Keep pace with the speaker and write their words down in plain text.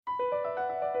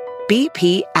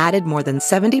BP added more than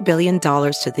 $70 billion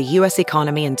to the U.S.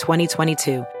 economy in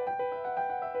 2022.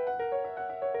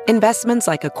 Investments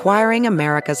like acquiring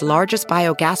America's largest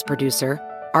biogas producer,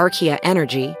 Archaea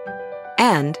Energy,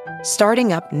 and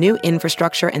starting up new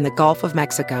infrastructure in the Gulf of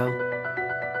Mexico.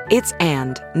 It's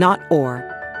and, not or.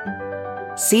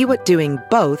 See what doing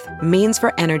both means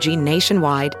for energy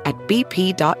nationwide at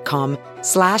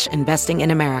bp.com/investing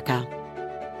in America.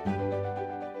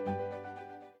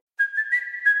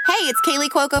 Hey, it's Kaylee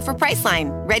Cuoco for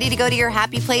Priceline. Ready to go to your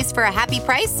happy place for a happy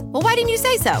price? Well, why didn't you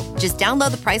say so? Just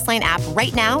download the Priceline app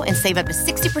right now and save up to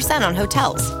 60% on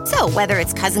hotels. So whether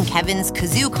it's Cousin Kevin's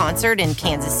Kazoo Concert in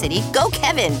Kansas City, go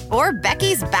Kevin, or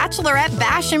Becky's Bachelorette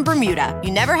Bash in Bermuda,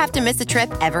 you never have to miss a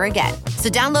trip ever again. So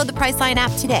download the Priceline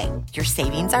app today. Your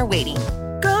savings are waiting.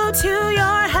 Go to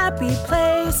your happy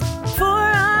place for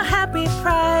a happy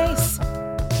price.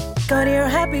 Go to your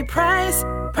happy price,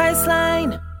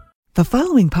 Priceline. The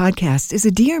following podcast is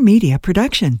a Dear Media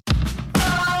production.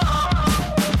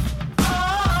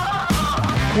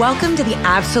 Welcome to the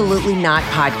Absolutely Not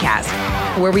Podcast,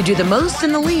 where we do the most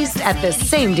and the least at the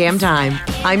same damn time.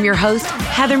 I'm your host,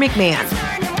 Heather McMahon.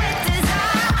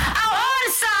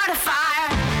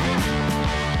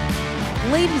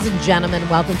 Ladies and gentlemen,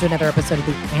 welcome to another episode of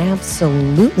the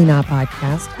Absolutely Not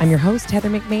Podcast. I'm your host, Heather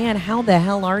McMahon. How the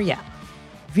hell are you?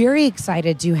 Very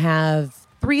excited to have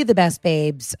three of the best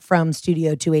babes from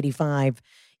Studio 285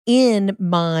 in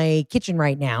my kitchen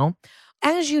right now.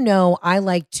 As you know, I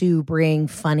like to bring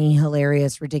funny,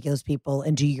 hilarious, ridiculous people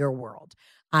into your world.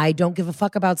 I don't give a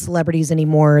fuck about celebrities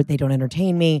anymore. They don't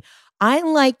entertain me. I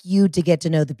like you to get to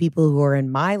know the people who are in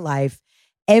my life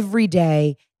every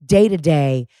day, day to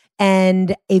day.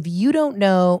 And if you don't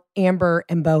know Amber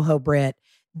and Boho Britt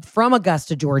from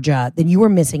Augusta, Georgia, then you are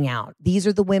missing out. These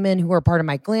are the women who are part of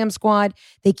my glam squad.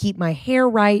 They keep my hair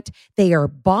right. They are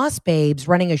boss babes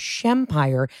running a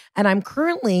shempire. And I'm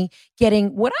currently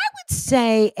getting what I would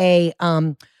say it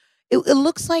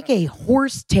looks like a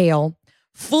horse tail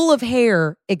full of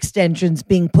hair extensions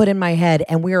being put in my head.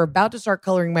 And we are about to start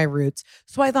coloring my roots.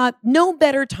 So I thought no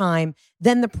better time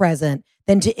than the present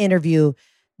than to interview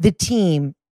the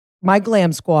team, my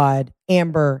glam squad,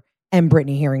 Amber and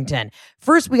Brittany Harrington.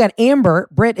 First, we got Amber.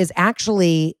 Britt is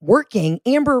actually working.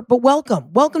 Amber, but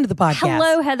welcome. Welcome to the podcast.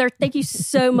 Hello, Heather. Thank you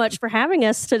so much for having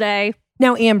us today.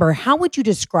 Now, Amber, how would you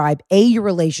describe, your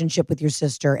relationship with your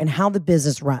sister and how the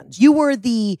business runs? You were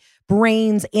the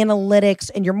brains,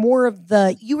 analytics, and you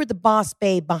were the boss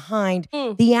babe behind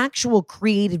the actual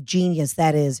creative genius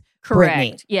that is Correct.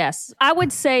 Brittany. Yes. I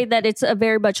would say that it's a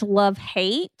very much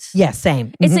love-hate. Yes,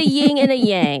 same. It's a yin and a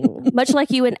yang, much like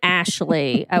you and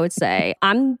Ashley, I would say.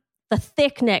 I'm the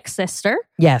thick-neck sister.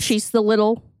 Yes. She's the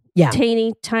little,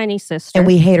 teeny, tiny sister. And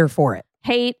we hate her for it.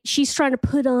 She's trying to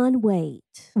put on weight.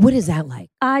 What is that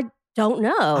like? I don't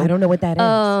know. I don't know what that is.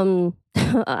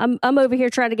 I'm over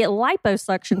here trying to get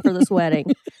liposuction for this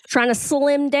wedding. Trying to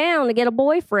slim down to get a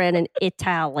boyfriend in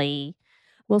Italy.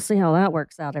 We'll see how that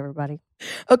works out, everybody.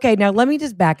 Okay, now let me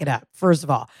just back it up. First of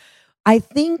all, I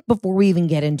think before we even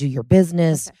get into your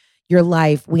business, your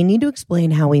life, we need to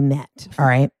explain how we met. All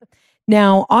right.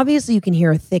 Now, obviously, you can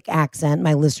hear a thick accent.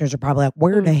 My listeners are probably like,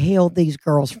 where the hell are these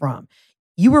girls from?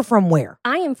 You were from where?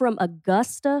 I am from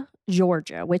Augusta,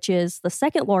 Georgia, which is the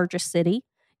second largest city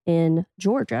in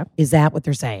Georgia. Is that what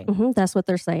they're saying? Mm-hmm, that's what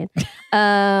they're saying.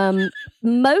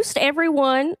 Most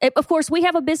everyone, of course, we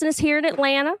have a business here in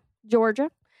Atlanta, Georgia,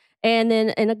 and then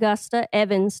in Augusta,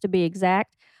 Evans to be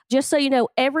exact. Just so you know,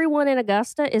 everyone in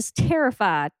Augusta is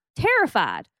terrified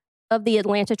of the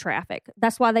Atlanta traffic.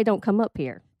 That's why they don't come up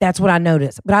here. That's what I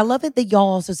noticed. But I love it that y'all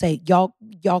also say, y'all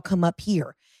come up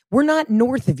here. We're not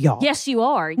north of y'all. Yes, you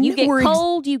are. You get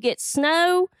cold, you get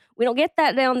snow. We don't get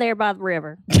that down there by the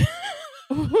river.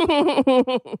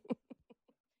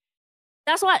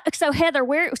 That's why. So Heather,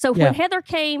 when Heather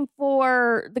came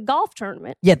for the golf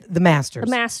tournament. Yeah, the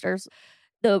Masters.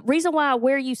 The reason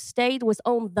where you stayed was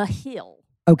on the hill.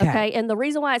 Okay. And the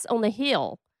reason why it's on the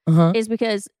hill is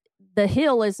because the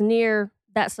hill is near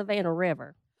that Savannah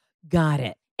River. Got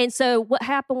it. And so what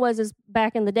happened is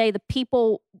back in the day, the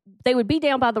people, they would be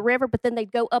down by the river, but then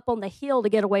they'd go up on the hill to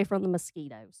get away from the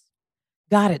mosquitoes.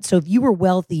 Got it. So if you were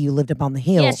wealthy, you lived up on the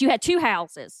hill. Yes, you had two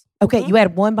houses. Okay, you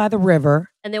had one by the river.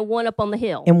 And then one up on the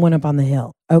hill. And one up on the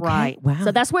hill. Okay, right. Wow.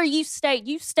 So that's where you stayed.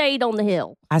 You stayed on the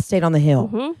hill. I stayed on the hill.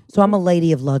 Mm-hmm. So I'm a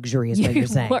lady of luxury is what you're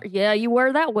saying. Yeah, you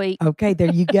were that week. Okay,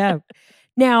 there you go.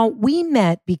 Now, we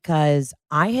met because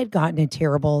I had gotten a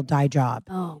terrible dye job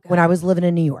when I was living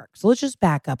in New York. So let's just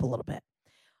back up a little bit.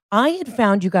 I had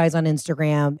found you guys on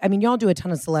Instagram. I mean, y'all do a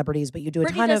ton of celebrities, but you do a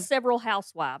Brittany ton does of several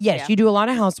housewives. yes, yeah. you do a lot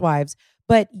of housewives.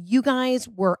 But you guys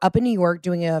were up in New York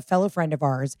doing a fellow friend of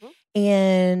ours,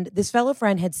 and this fellow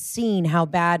friend had seen how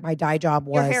bad my dye job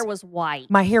was. Your hair was white.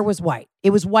 My hair was white.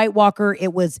 It was White Walker.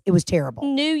 It was terrible.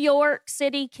 New York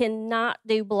City cannot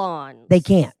do blondes. They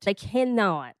can't. They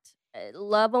cannot.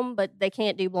 Love them, but they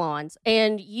can't do blondes.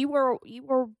 And you were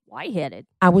white-headed.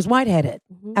 I was white-headed.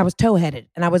 I was toe-headed,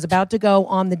 and I was about to go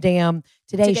on the damn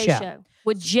Today Show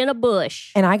with Jenna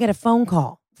Bush. And I get a phone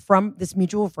call from this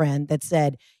mutual friend that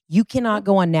said, you cannot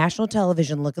go on national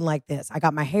television looking like this. I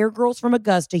got my hair girls from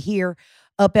Augusta here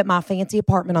up at my fancy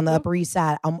apartment on the Upper East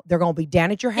Side. They're going to be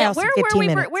down at your house in 15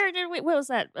 minutes. What was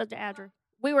that, Audrey?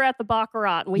 We were at the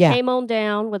Baccarat, and we came on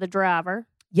down with a driver.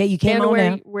 Yeah, you came on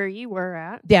down. Where you were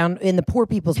at. Down in the poor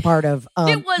people's part of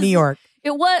New York.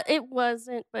 It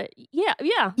wasn't, but yeah.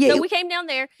 Yeah, So we came down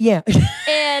there. Yeah.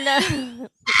 And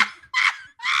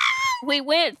we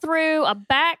went through a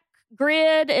back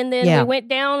grid, and then we went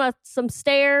down some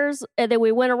stairs, and then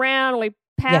we went around, and we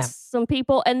passed some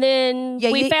people, and then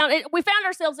we found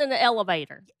ourselves in the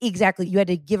elevator. Exactly. You had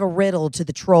to give a riddle to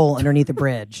the troll underneath the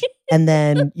bridge, and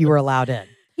then you were allowed in.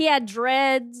 He had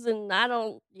dreads, and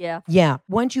Yeah.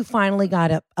 Once you finally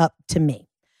got up to me.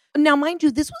 Now, mind you,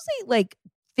 this was a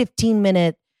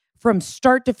 15-minute from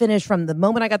start to finish, from the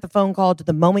moment I got the phone call to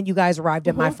the moment you guys arrived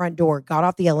at my front door, got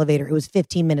off the elevator. It was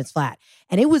 15 minutes flat.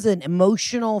 And it was an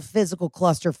emotional, physical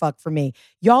clusterfuck for me.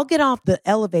 Y'all get off the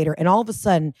elevator, and all of a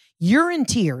sudden, you're in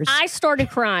tears. I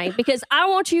started crying because I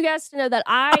want you guys to know that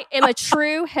I am a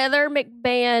true Heather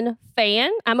McMahon fan.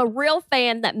 I'm a real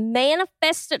fan that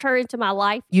manifested her into my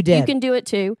life. You did. You can do it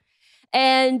too.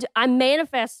 And I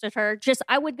manifested her.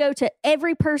 I would go to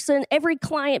every person, every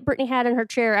client Brittany had in her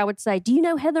chair. I would say, do you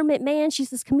know Heather McMahon? She's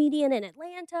this comedian in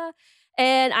Atlanta.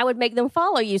 And I would make them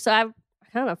follow you. So I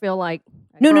kind of feel like...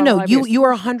 No. You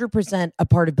are 100% a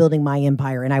part of building my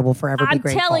empire, and I will forever be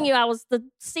grateful. I'm telling you, I was the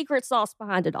secret sauce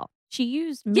behind it all. She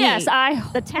used me,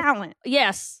 the talent,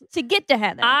 to get to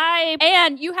Heather.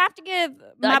 And you have to give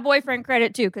my boyfriend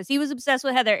credit too, because he was obsessed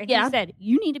with Heather, and he said,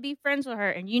 "You need to be friends with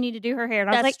her, and you need to do her hair." And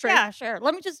I was like, true. "Yeah, sure.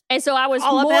 Let me just." And so I was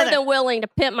more than willing to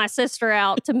pimp my sister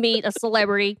out to meet a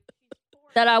celebrity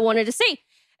that I wanted to see.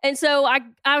 And so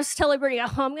I was telling Brittany,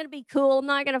 I'm going to be cool. I'm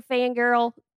not going to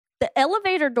fangirl. The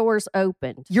elevator doors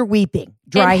opened. You're weeping,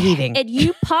 dry heaving, and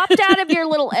you popped out of your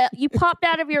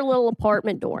little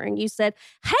apartment door, and you said,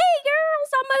 "Hey, girls,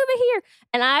 I'm over here."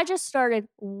 And I just started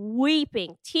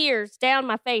weeping, tears down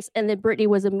my face, and then Brittany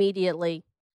was immediately.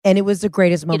 And it was the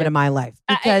greatest moment of my life,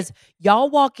 because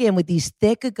y'all walk in with these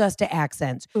thick Augusta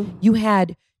accents. You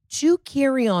had 2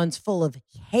 carry-ons full of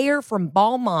hair from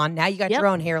Balmain. Now you got your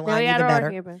own hairline, even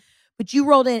better. But you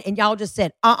rolled in and y'all just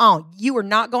said, you are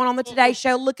not going on the Today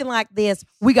Show looking like this.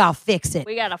 We got to fix it.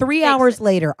 3 hours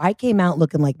later, I came out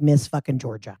looking like Miss fucking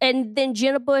Georgia. And then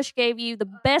Jenna Bush gave you the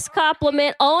best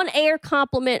on-air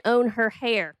compliment on her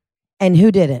hair. And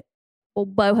who did it? Well,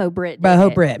 Boho Britt.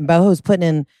 Boho Britt. And Boho's putting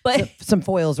in some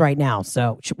foils right now.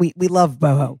 So we love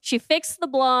Boho. She fixed the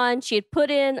blonde. She had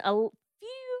put in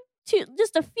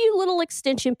just a few little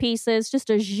extension pieces, just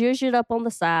to zhuzh it up on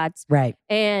the sides. Right.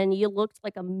 And you looked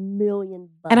like $1 million.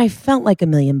 And I felt like $1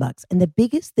 million. And the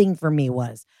biggest thing for me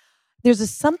was there's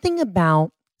something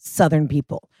about Southern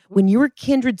people. When you were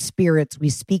kindred spirits, we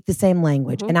speak the same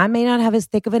language. And I may not have as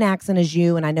thick of an accent as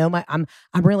you. And I know I'm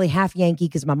really half Yankee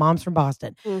because my mom's from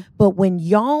Boston. But when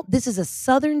this is a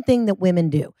Southern thing that women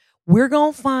do. We're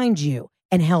going to find you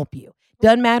and help you.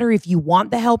 Doesn't matter if you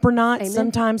want the help or not. Amen.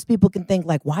 Sometimes people can think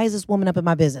like, why is this woman up in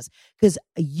my business? Because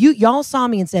y'all saw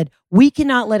me and said, we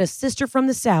cannot let a sister from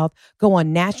the South go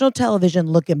on national television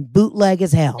looking bootleg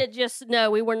as hell.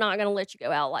 We were not going to let you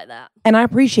go out like that. And I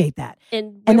appreciate that.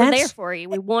 And we were there for you.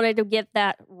 We wanted to get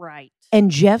that right. And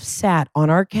Jeff sat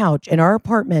on our couch in our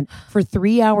apartment for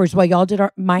 3 hours while y'all did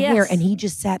my hair. And he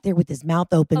just sat there with his mouth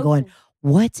open going,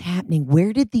 what's happening?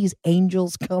 Where did these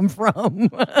angels come from?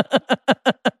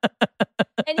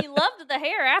 And he loved the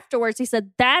hair afterwards. He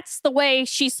said, that's the way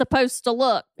she's supposed to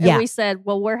look. And we said,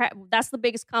 well, that's the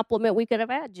biggest compliment we could have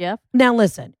had, Jeff. Now,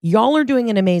 listen, y'all are doing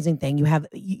an amazing thing.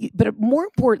 But more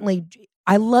importantly,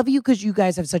 I love you because you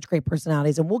guys have such great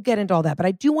personalities, and we'll get into all that. But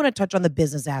I do want to touch on the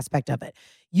business aspect of it.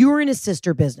 You are in a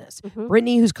sister business.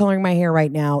 Brittany, who's coloring my hair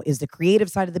right now, is the creative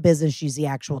side of the business. She's the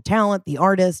actual talent, the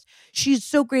artist. She's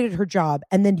so great at her job.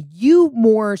 And then you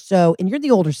more so, and you're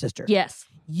the older sister. Yes.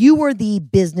 You are the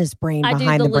business brain behind the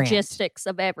brand. I do the logistics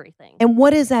of everything. And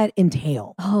what does that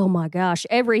entail? Oh my gosh,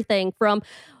 everything from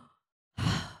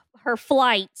her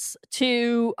flights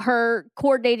to her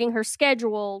coordinating her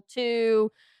schedule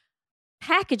to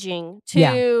packaging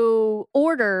to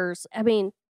orders. I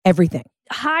mean, everything.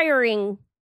 Hiring.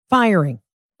 Firing.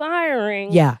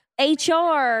 Yeah.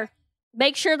 HR.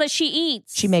 Make sure that she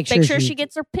eats. Make sure she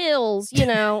gets her pills,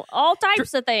 all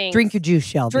types of things. Drink your juice,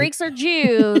 Shelby. Drinks her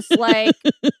juice. Like,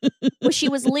 when she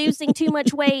was losing too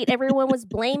much weight, everyone was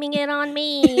blaming it on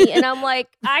me. And I'm like,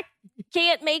 I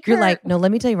can't make her. You're like, no,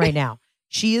 let me tell you right now.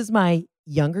 She is my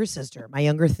younger sister, my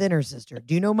younger, thinner sister.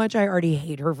 Do you know how much I already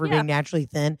hate her for being naturally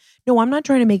thin? No, I'm not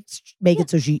trying to make it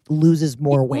so she loses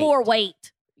more weight. More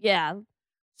weight. Yeah.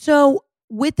 So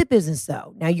with the business,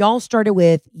 though, now y'all started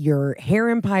with your hair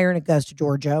empire in Augusta,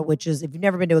 Georgia, which is, if you've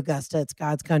never been to Augusta, it's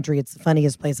God's country. It's the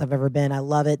funniest place I've ever been. I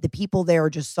love it. The people there are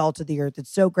just salt of the earth.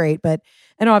 It's so great.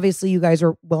 And obviously you guys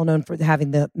are well known for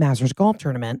having the Masters Golf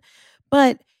Tournament.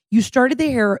 But you started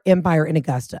the hair empire in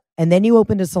Augusta, and then you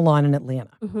opened a salon in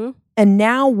Atlanta. Mm-hmm. And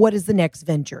now what is the next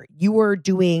venture? You are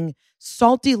doing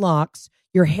Salty Locks,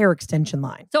 your hair extension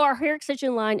line. So our hair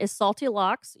extension line is Salty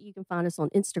Locks. You can find us on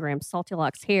Instagram, Salty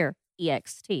Locks Hair.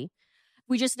 EXT.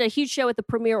 We just did a huge show at the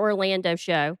Premier Orlando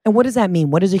show. And what does that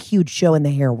mean? What is a huge show in the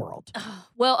hair world?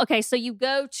 Well, okay, so you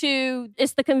go to,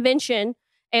 it's the convention,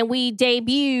 and we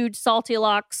debuted Salty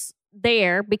Locks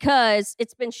there because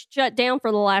it's been shut down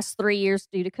for the last 3 years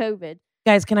due to COVID.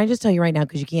 Guys, can I just tell you right now,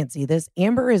 because you can't see this,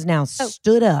 Amber is now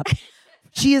stood up.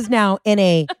 She is now in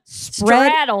a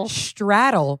straddle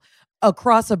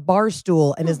across a bar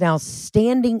stool and is now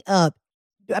standing up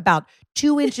about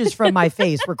 2 inches from my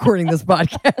face recording this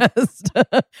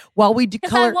podcast while we do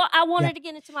color. I wanted to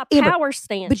get into my power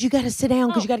stance. But you got to sit down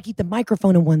because you got to keep the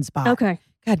microphone in one spot. Okay.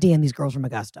 God damn, these girls from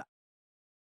Augusta.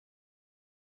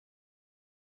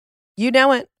 You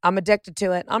know it. I'm addicted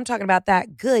to it. I'm talking about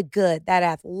that good, that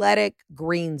athletic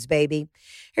greens, baby.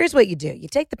 Here's what you do. You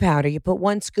take the powder, you put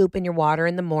 1 scoop in your water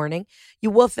in the morning, you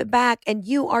woof it back, and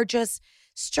you are just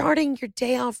starting your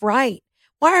day off right.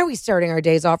 Why are we starting our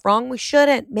days off wrong? We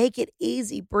shouldn't. Make it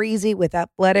easy breezy with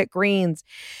Athletic Greens.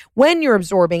 When you're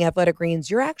absorbing Athletic Greens,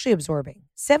 you're actually absorbing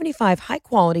 75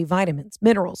 high-quality vitamins,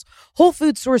 minerals, whole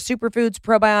food source superfoods,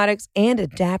 probiotics, and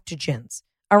adaptogens.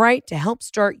 All right, to help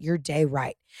start your day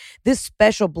right. This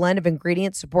special blend of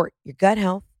ingredients support your gut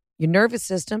health, your nervous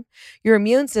system, your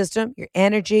immune system, your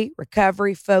energy,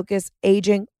 recovery, focus,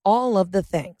 aging, all of the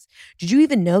things. Did you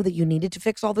even know that you needed to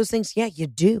fix all those things? Yeah, you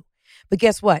do. But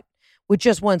guess what? With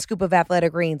just 1 scoop of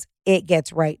Athletic Greens, it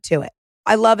gets right to it.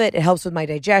 I love it. It helps with my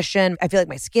digestion. I feel like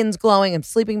my skin's glowing. I'm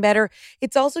sleeping better.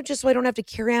 It's also just so I don't have to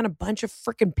carry on a bunch of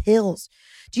freaking pills.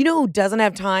 Do you know who doesn't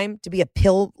have time to be a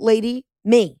pill lady?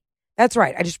 Me. That's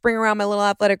right. I just bring around my little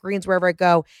Athletic Greens wherever I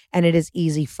go, and it is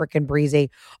easy freaking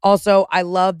breezy. Also, I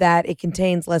love that it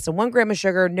contains less than 1 gram of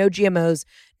sugar, no GMOs,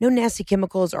 no nasty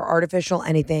chemicals or artificial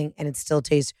anything, and it still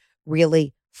tastes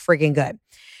really freaking good.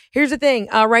 Here's the thing.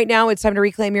 Right now, it's time to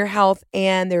reclaim your health,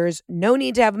 and there's no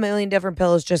need to have a million different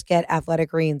pills. Just get Athletic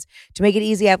Greens. To make it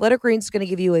easy, Athletic Greens is going to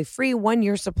give you a free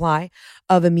 1-year supply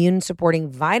of immune-supporting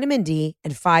vitamin D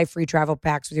and 5 free travel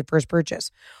packs with your first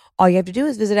purchase. All you have to do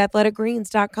is visit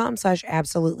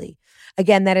athleticgreens.com/absolutely.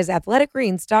 Again, that is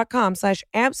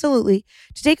athleticgreens.com/absolutely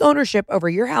to take ownership over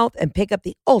your health and pick up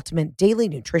the ultimate daily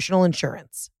nutritional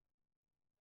insurance.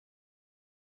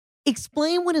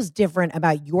 Explain what is different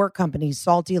about your company's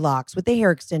Salty Locks with the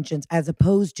hair extensions as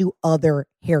opposed to other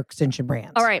hair extension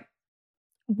brands. All right.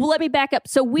 Well, let me back up.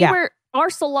 So our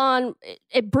salon,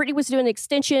 Brittany was doing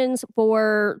extensions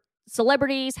for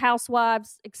celebrities,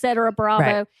 housewives, etc., Bravo.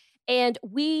 Right. And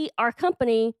our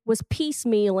company was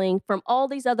piecemealing from all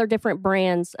these other different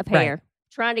brands of hair,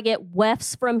 trying to get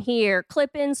wefts from here,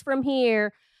 clip-ins from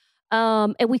here.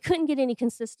 And we couldn't get any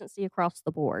consistency across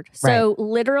the board. So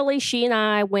literally, she and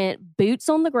I went boots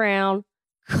on the ground,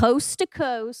 coast to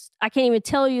coast. I can't even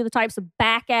tell you the types of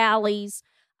back alleys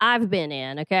I've been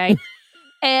in, okay?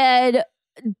 And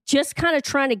just kind of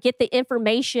trying to get the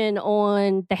information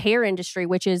on the hair industry,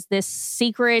 which is this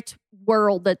secret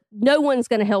world that no one's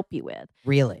going to help you with.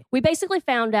 Really? We basically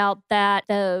found out that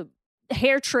the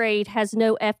hair trade has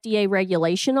no FDA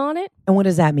regulation on it. And what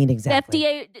does that mean exactly?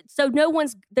 FDA, so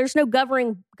there's no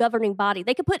governing body.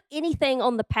 They could put anything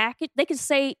on the package. They could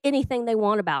say anything they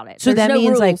want about it. So that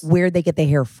means rules. Like where they get the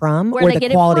hair from or the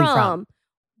quality from?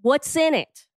 What's in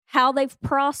it, how they've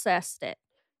processed it.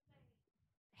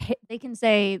 They can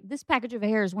say this package of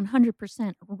hair is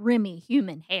 100% Remy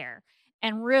human hair.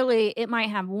 And really, it might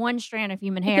have 1 strand of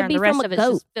human hair and the rest of it's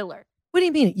just filler. What do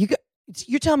you mean? You're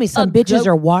telling me some bitches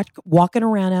are walking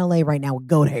around LA right now with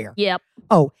goat hair? Yep.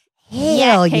 Oh,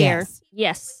 hell yes. Hair.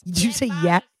 Yes. Did you say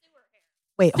yak?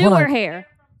 Wait, sewer hold on. Hair.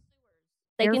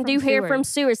 They can do hair from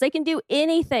sewers. They can do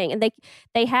anything. And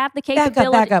they have the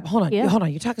capability. Back up. Hold on. Yeah. Hold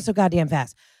on. You're talking so goddamn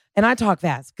fast. And I talk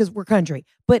fast because we're country.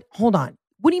 But hold on.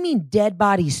 What do you mean dead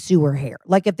body sewer hair?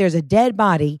 Like if there's a dead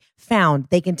body found,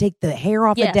 they can take the hair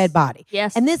off a dead body.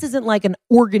 Yes. And this isn't like an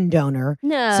organ donor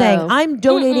saying, I'm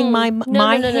donating my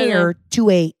hair to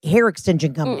a hair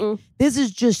extension company. This is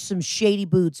just some shady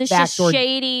boots. It's just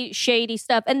shady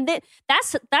stuff. And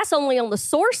that's only on the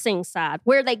sourcing side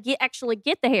where they actually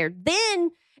get the hair. Then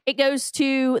it goes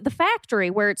to the factory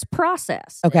where it's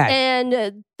processed. Okay.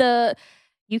 And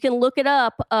you can look it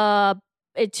up.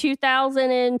 In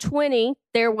 2020,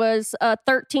 there was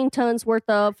 13 tons worth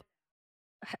of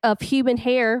human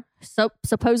hair,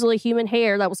 supposedly human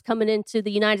hair, that was coming into the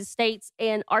United States,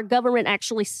 and our government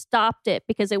actually stopped it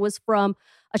because it was from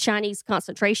a Chinese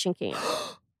concentration camp.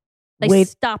 They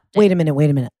stopped it. Wait a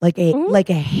minute. Like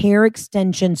a hair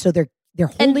extension, so they're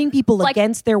holding people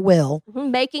against their will,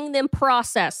 making them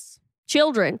process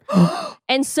children,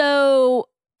 and so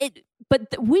But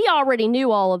we already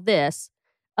knew all of this.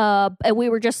 And we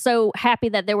were just so happy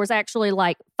that there was actually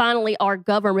finally our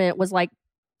government was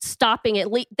stopping it.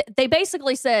 They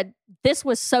basically said this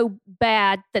was so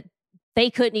bad that they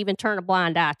couldn't even turn a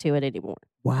blind eye to it anymore.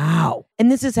 Wow.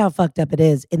 And this is how fucked up it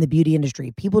is in the beauty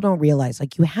industry. People don't realize,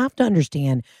 you have to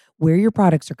understand where your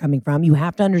products are coming from. You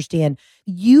have to understand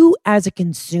you as a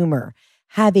consumer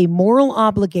have a moral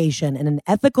obligation and an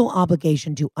ethical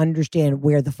obligation to understand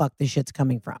where the fuck this shit's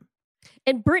coming from.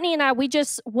 And Brittany and I,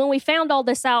 when we found all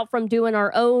this out from doing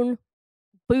our own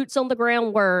boots on the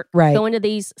ground work, going to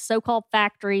these so-called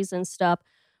factories and stuff,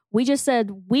 we just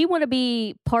said, we want to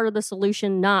be part of the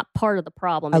solution, not part of the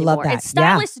problem anymore. I love that. And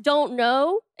stylists don't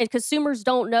know, and consumers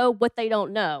don't know what they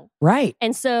don't know. Right.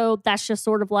 And so that's just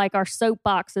sort of our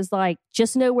soapbox is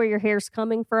just know where your hair's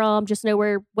coming from. Just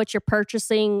know what you're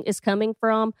purchasing is coming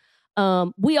from.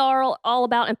 We are all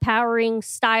about empowering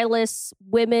stylists,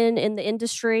 women in the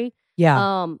industry.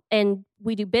 Yeah. And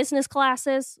we do business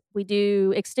classes, we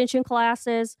do extension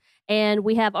classes, and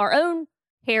we have our own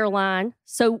hairline.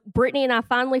 So Brittany and I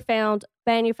finally found a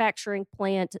manufacturing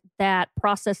plant that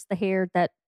processed the hair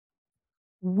that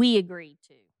we agreed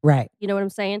to. Right. You know what I'm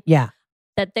saying? Yeah.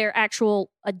 That they're actual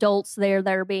adults there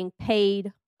that are being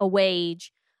paid a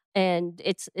wage, and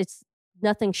it's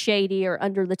nothing shady or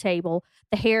under the table.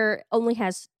 The hair only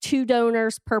has 2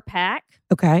 donors per pack.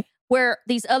 Okay. Where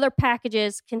these other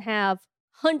packages can have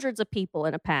hundreds of people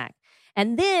in a pack.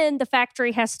 And then the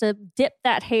factory has to dip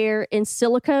that hair in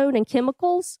silicone and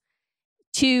chemicals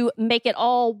to make it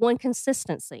all one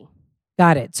consistency.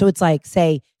 Got it. So it's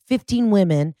say 15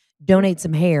 women donate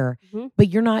some hair, but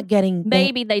you're not getting...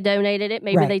 Maybe they donated it.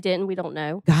 Maybe they didn't. We don't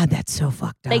know. God, that's so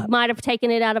fucked up. They might have taken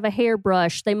it out of a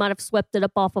hairbrush. They might have swept it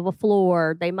up off of a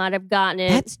floor. They might have gotten it...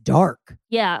 That's dark.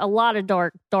 Yeah, a lot of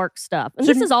dark stuff. And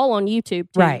this is all on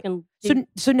YouTube, too. Right.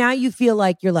 So now you feel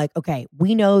you're okay,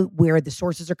 we know where the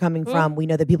sources are coming from. We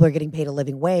know that people are getting paid a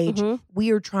living wage.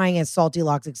 We are trying as Salty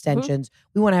Locks Extensions.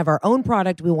 We want to have our own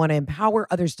product. We want to empower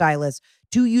other stylists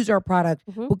to use our product.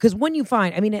 Because when you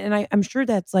find, and I'm sure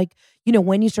that's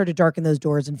when you start to darken those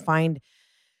doors and find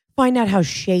out how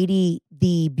shady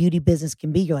the beauty business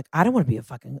can be, you're I don't want to be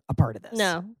a part of this.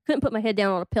 No, couldn't put my head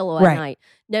down on a pillow at night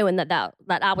knowing that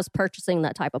I was purchasing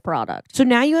that type of product. So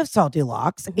now you have Salty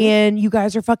Locks and you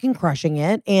guys are fucking crushing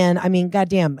it. And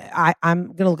goddamn, I'm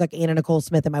going to look like Anna Nicole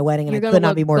Smith at my wedding, and I could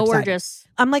not be more gorgeous.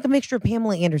 Excited. I'm like a mixture of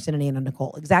Pamela Anderson and Anna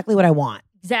Nicole. Exactly what I want.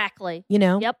 Exactly.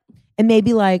 Yep. And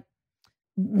maybe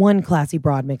one classy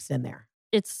broad mixed in there.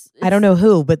 It's I don't know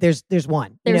who, but there's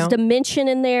one. There's dimension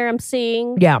in there I'm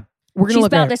seeing. Yeah. We're going to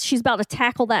look at it. She's about to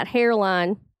tackle that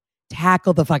hairline.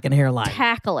 Tackle the fucking hairline.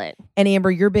 Tackle it. And Amber,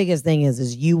 your biggest thing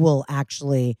is you will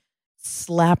actually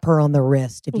slap her on the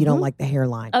wrist if you don't like the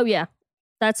hairline. Oh, yeah.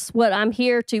 That's what I'm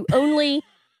here to only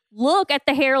look at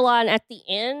the hairline at the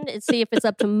end and see if it's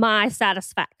up to my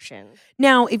satisfaction.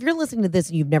 Now, if you're listening to this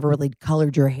and you've never really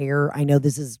colored your hair, I know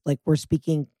this is we're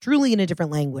speaking truly in a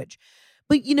different language.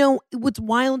 But, what's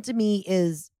wild to me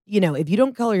is, if you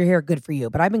don't color your hair, good for you.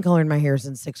 But I've been coloring my hair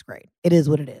since 6th grade. It is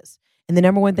what it is. And the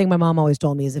number one thing my mom always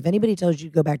told me is if anybody tells you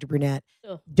to go back to brunette,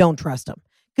 don't trust them.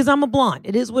 Because I'm a blonde.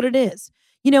 It is what it is.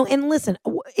 And listen,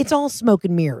 it's all smoke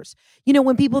and mirrors.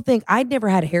 When people think I'd never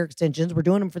had hair extensions, we're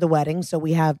doing them for the wedding. So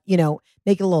we have,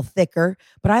 make it a little thicker.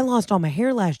 But I lost all my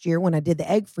hair last year when I did the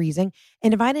egg freezing.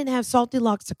 And if I didn't have Salty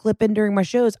Locks to clip in during my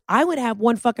shows, I would have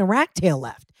one fucking rat tail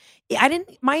left.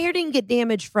 My hair didn't get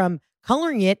damaged from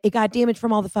coloring it. It got damaged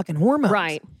from all the fucking hormones.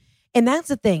 Right. And that's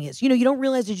the thing is, you don't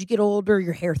realize as you get older,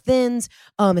 your hair thins,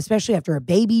 especially after a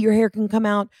baby, your hair can come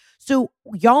out. So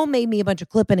y'all made me a bunch of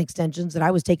clip-in extensions that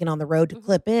I was taking on the road to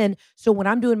clip in. So when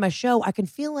I'm doing my show, I can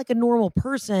feel like a normal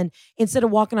person instead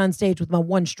of walking on stage with my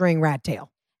one string rat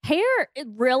tail. Hair, it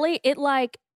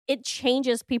it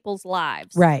changes people's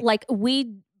lives. Right. Like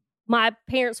my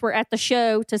parents were at the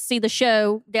show to see the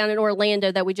show down in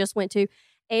Orlando that we just went to.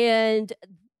 And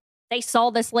they saw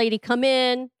this lady come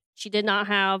in. She did not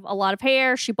have a lot of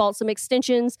hair. She bought some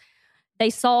extensions. They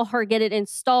saw her get it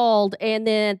installed. And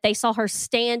then they saw her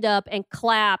stand up and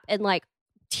clap and like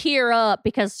tear up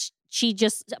because she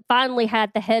just finally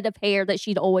had the head of hair that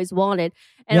she'd always wanted.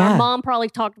 And our mom probably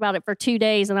talked about it for 2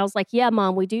 days. And I was like, yeah,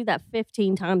 Mom, we do that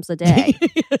 15 times a day.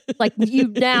 Like, you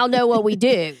now know what we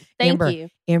do. Thank you.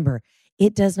 Amber,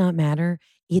 it does not matter.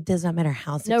 It does not matter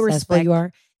how successful you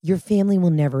are. Your family will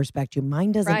never respect you.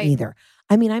 Mine doesn't either.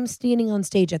 I mean, I'm standing on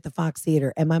stage at the Fox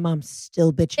Theater and my mom's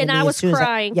still bitching at me. And I was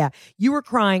crying. You were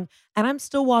crying. And I'm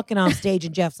still walking off stage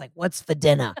and Jeff's like, what's for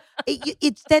dinner?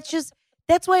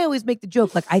 That's why I always make the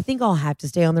joke. Like, I think I'll have to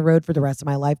stay on the road for the rest of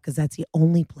my life because that's the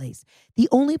only place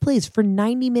for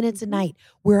 90 minutes a night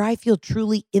where I feel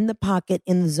truly in the pocket,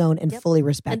 in the zone, and fully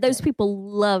respected. And those people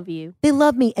love you. They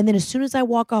love me. And then as soon as I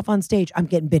walk off on stage, I'm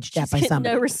getting bitched at by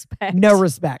somebody. No respect. No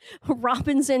respect.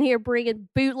 Robin's in here bringing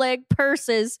bootleg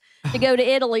purses to go to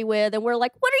Italy with. And we're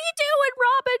like, what are you doing,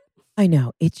 Robin? I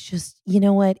know. It's just, you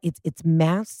know what? It's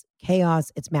mass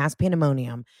chaos. It's mass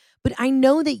pandemonium. But I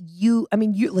know that you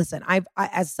listen, I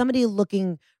as somebody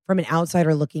looking from an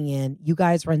outsider looking in, you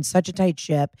guys run such a tight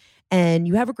ship and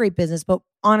you have a great business. But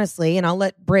honestly, and I'll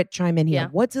let Britt chime in here,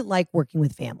 what's it like working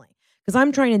with family? Because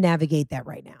I'm trying to navigate that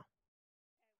right now.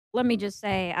 Let me just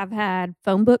say, I've had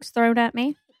phone books thrown at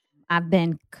me. I've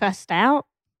been cussed out.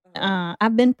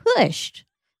 I've been pushed.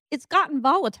 It's gotten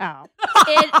volatile.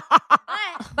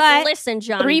 But listen,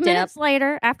 Johnny 3 Depp. minutes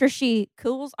later, after she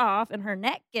cools off and her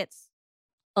neck gets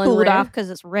cooled off because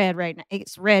it's red right now.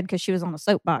 It's red because she was on a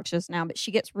soapbox just now, but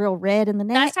she gets real red in the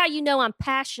neck. That's how you know I'm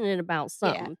passionate about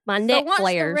something. Yeah. My neck flares.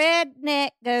 Once the red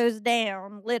neck goes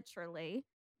down, literally,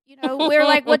 we're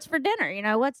like, what's for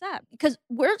dinner? What's up? Because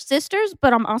we're sisters,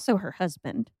 but I'm also her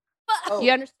husband.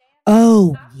 You understand?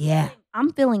 Oh, yeah.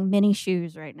 I'm feeling mini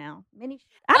shoes right now. I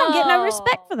don't get no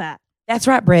respect for that. That's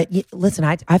right, Britt. Listen,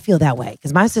 I feel that way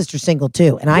because my sister's single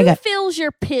too. And Who fills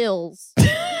your pills?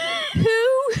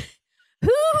 Who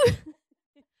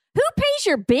pays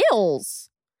your bills?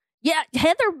 Yeah,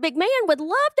 Heather McMahon would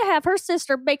love to have her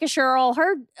sister making sure all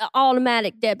her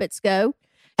automatic debits go.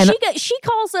 And she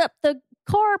calls up the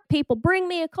car people, bring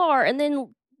me a car, and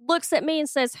then looks at me and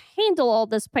says, handle all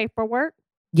this paperwork.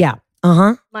 Yeah.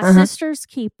 My sister's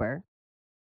keeper.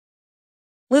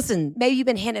 Listen, maybe you've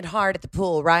been hitting it hard at the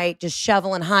pool, right? Just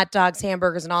shoveling hot dogs,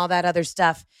 hamburgers, and all that other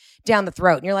stuff down the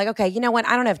throat. And you're like, okay, you know what?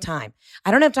 I don't have time.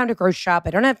 I don't have time to grocery shop. I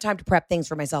don't have time to prep things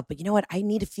for myself. But you know what? I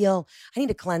need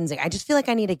a cleansing. I just feel like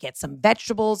I need to get some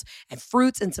vegetables and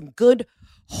fruits and some good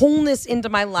wholeness into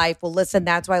my life. Well, listen,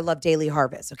 that's why I love Daily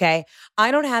Harvest, okay?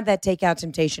 I don't have that takeout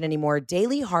temptation anymore.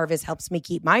 Daily Harvest helps me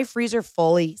keep my freezer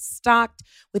fully stocked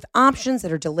with options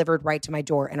that are delivered right to my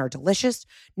door and are delicious,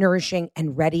 nourishing,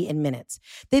 and ready in minutes.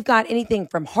 They've got anything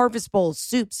from harvest bowls,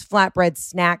 soups, flatbreads,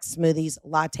 snacks, smoothies,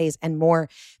 lattes, and more,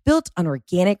 built on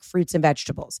organic fruits and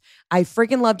vegetables. I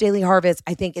freaking love Daily Harvest.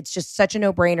 I think it's just such a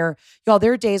no-brainer. Y'all,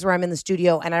 there are days where I'm in the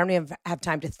studio and I don't even have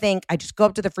time to think. I just go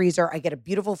up to the freezer. I get a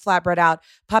beautiful flatbread out,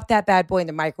 pop that bad boy in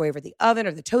the microwave or the oven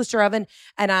or the toaster oven,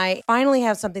 and I finally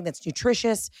have something that's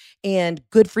nutritious and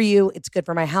good for you. It's good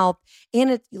for my health.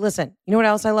 And listen, you know what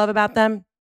else I love about them?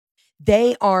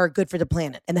 They are good for the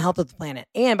planet and the health of the planet.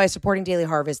 And by supporting Daily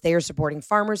Harvest, they are supporting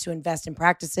farmers who invest in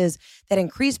practices that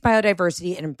increase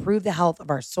biodiversity and improve the health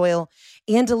of our soil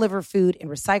and deliver food in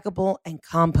recyclable and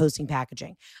composting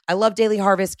packaging. I love Daily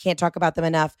Harvest. Can't talk about them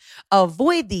enough.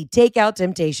 Avoid the takeout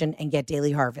temptation and get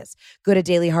Daily Harvest. Go to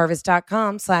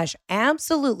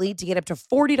dailyharvest.com/absolutely to get up to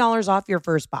 $40 off your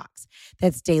first box.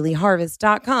 That's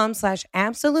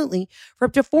dailyharvest.com/absolutely for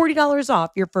up to $40 off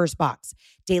your first box.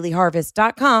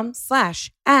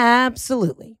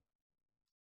 dailyharvest.com/absolutely.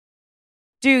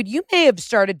 Dude, you may have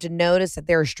started to notice that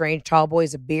there are strange tall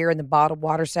boys of beer in the bottled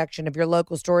water section of your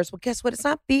local stores. Well, guess what? It's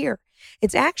not beer.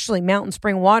 It's actually mountain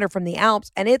spring water from the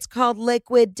Alps, and it's called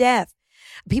Liquid Death.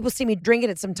 People see me drinking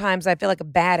it sometimes. I feel like a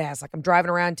badass. Like I'm driving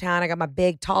around town. I got my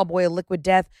big tall boy of Liquid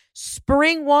Death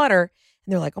spring water.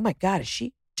 And they're like, oh my God, is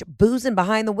she boozing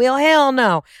behind the wheel? Hell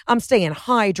no. I'm staying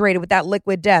hydrated with that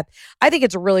Liquid Death. I think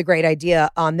it's a really great idea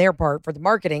on their part for the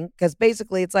marketing because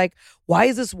basically it's like, why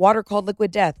is this water called Liquid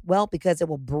Death? Well, because it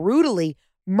will brutally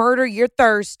murder your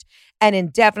thirst and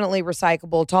indefinitely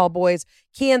recyclable tall boys.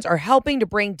 Cans are helping to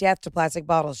bring death to plastic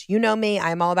bottles. You know me,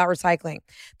 I'm all about recycling.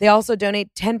 They also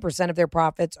donate 10% of their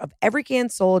profits of every can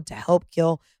sold to help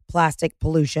kill plastic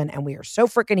pollution. And we are so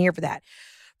freaking here for that.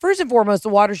 First and foremost, the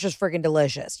water's just freaking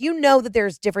delicious. You know that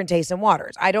there's different tastes in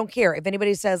waters. I don't care if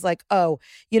anybody says like, oh,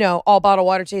 all bottled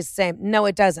water tastes the same. No,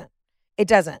 it doesn't. It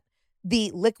doesn't. The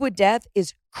Liquid Death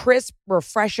is crisp,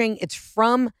 refreshing. It's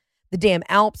from the damn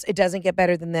Alps. It doesn't get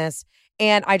better than this.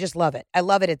 And I just love it. I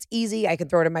love it. It's easy. I can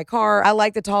throw it in my car. I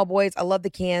like the tall boys. I love the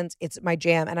cans. It's my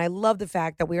jam. And I love the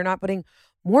fact that we are not putting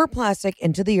more plastic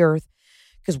into the earth,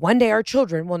 because one day our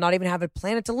children will not even have a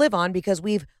planet to live on because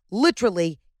we've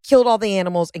literally killed all the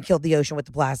animals and killed the ocean with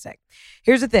the plastic.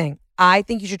 Here's the thing. I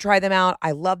think you should try them out.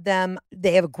 I love them.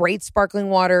 They have a great sparkling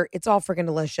water. It's all freaking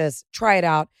delicious. Try it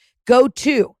out. Go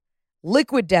to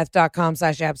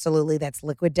liquiddeath.com/absolutely. That's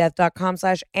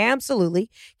liquiddeath.com/absolutely.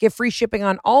 Get free shipping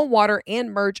on all water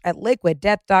and merch at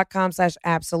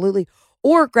liquiddeath.com/absolutely,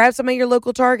 or grab some at your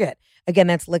local Target. Again,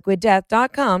 that's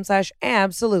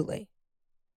liquiddeath.com/absolutely.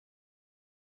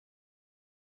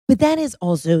 But that is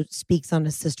also speaks on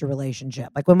a sister relationship.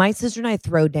 Like when my sister and I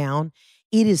throw down,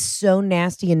 it is so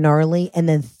nasty and gnarly. And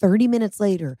then 30 minutes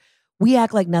later, we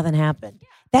act like nothing happened.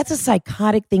 That's a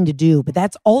psychotic thing to do, but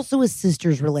that's also a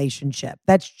sister's relationship.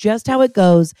 That's just how it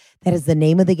goes. That is the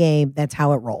name of the game. That's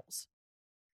how it rolls.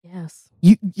 Yes.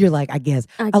 You're like, I guess.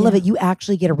 I love it. You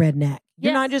actually get a red neck.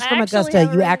 You're Yes, not just I from actually Augusta. have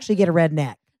a You red- actually get a red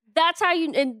neck. That's how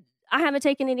you, and I haven't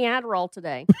taken any Adderall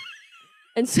today.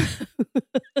 And so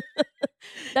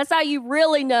that's how you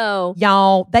really know.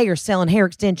 Y'all, they are selling hair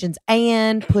extensions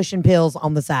and pushing pills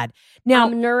on the side. Now,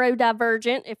 I'm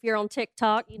neurodivergent. If you're on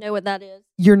TikTok, you know what that is.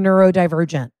 you're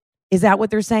neurodivergent. Is that what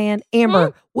they're saying?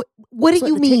 Amber, what do That's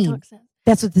you what the mean? TikTok says.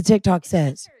 That's what the TikTok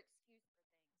says.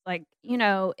 Like,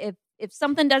 if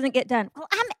something doesn't get done, well,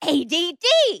 I'm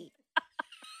ADD.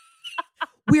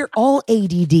 We're all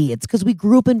ADD. It's because we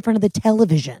grew up in front of the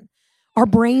television. Our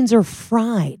brains are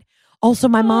fried. Also,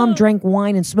 my mom drank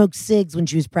wine and smoked cigs when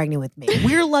she was pregnant with me.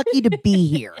 We're lucky to be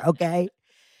here, okay?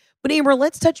 But Amber,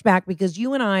 let's touch back because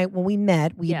you and I, when we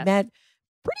met, Yes. met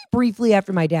pretty briefly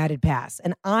after my dad had passed.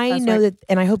 And I That's know right. that,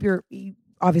 and I hope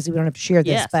obviously we don't have to share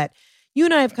this, Yes. but you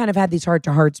and I have kind of had these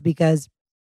heart-to-hearts because,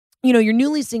 you're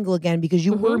newly single again because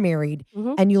you were married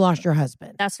Mhm. and you lost your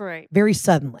husband That's right. very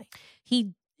suddenly.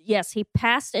 He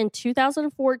passed in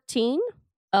 2014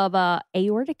 of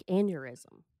aortic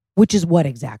aneurysm. Which is what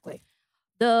exactly?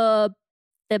 The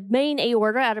main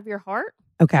aorta out of your heart.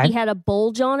 Okay. He had a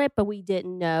bulge on it, but we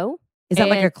didn't know. Is that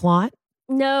like a and- clot?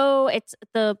 No, it's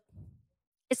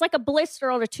like a blister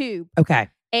on a tube, Okay.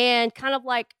 and kind of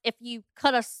like if you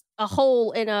cut a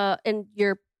hole in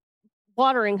your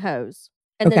watering hose,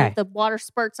 and Okay. then the water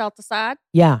spurts out the side.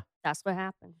 Yeah. That's what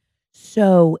happened.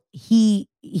 So he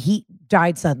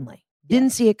died suddenly.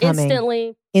 Didn't see it coming.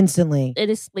 Instantly. It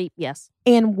is sleep. Yes,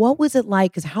 And what was it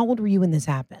like? Because how old were you when this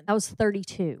happened? I was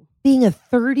 32. Being a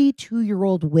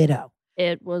 32-year-old widow.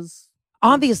 It was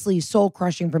Obviously soul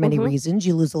crushing for many Mhm. reasons.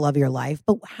 You lose the love of your life.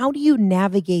 But how do you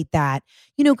navigate that?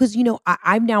 Because,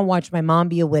 I've now watched my mom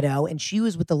be a widow and she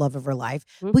was with the love of her life,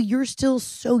 Mhm. but you're still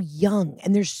so young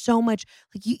and there's so much,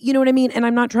 like, you know what I mean? And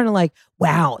I'm not trying to like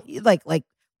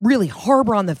really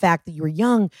harbor on the fact that you were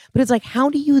young, but it's like, how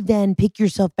do you then pick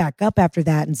yourself back up after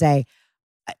that and say,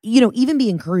 even be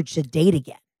encouraged to date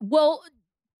again? well.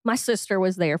 My sister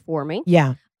was there for me.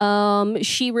 Yeah.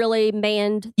 She really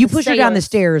manned. You the push her down the sails.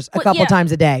 stairs a Well, couple yeah.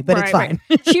 times a day, but it's Right,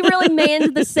 fine. She really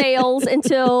manned the sails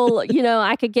until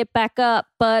I could get back up.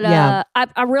 But Yeah. I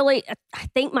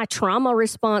think my trauma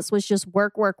response was just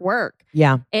work, work, work.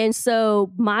 Yeah. And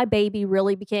so my baby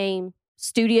really became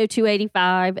Studio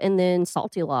 285 and then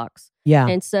Salty Locks. Yeah.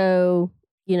 And so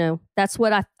that's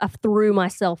what I threw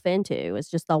myself into. It's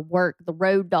just the work, the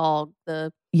road dog,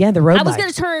 the The road I was life.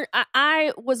 going to turn.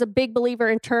 I was a big believer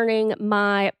in turning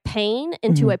my pain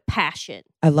into Mhm. a passion.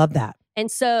 I love that. And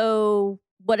so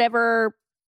whatever,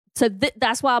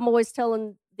 that's why I'm always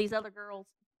telling these other girls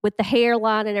with the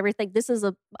hairline and everything, this is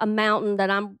a mountain that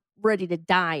I'm ready to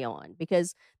die on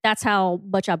because that's how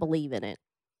much I believe in it.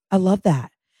 I love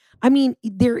that. I mean,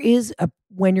 there is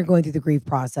when you're going through the grief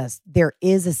process, there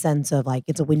is a sense of like,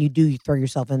 when you throw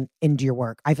yourself into your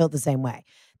work. I felt the same way.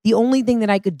 The only thing that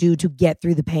I could do to get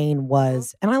through the pain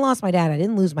was, and I lost my dad. I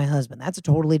didn't lose my husband. That's a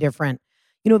totally different,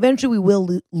 eventually we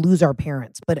will lose our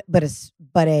parents, but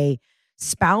a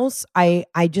spouse, I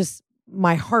just,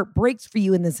 my heart breaks for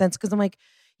you in the sense, because I'm like,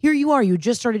 here you are, you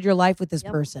just started your life with this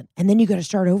Yep. person and then you got to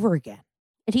start over again.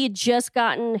 And he had just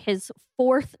gotten his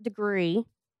 4th degree.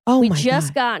 Oh We my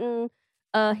just God.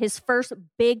 gotten his first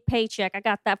big paycheck. I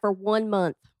got that for 1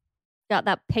 month. Got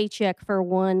that paycheck for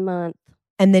 1 month.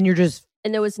 And then you're just,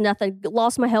 And there was nothing.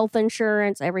 Lost my health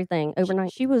insurance, everything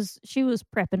overnight. She was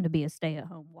prepping to be a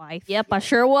stay-at-home wife. Yep, I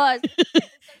sure was. So she had to get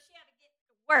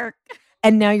to work.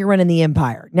 And now you're running the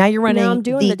empire. Now you're running I'm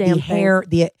doing the damn hair,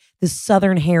 the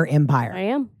Southern hair empire. I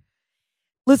am.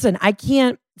 Listen, I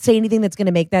can't say anything that's going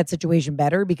to make that situation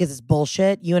better because it's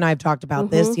bullshit. You and I have talked about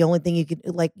this. The only thing you could,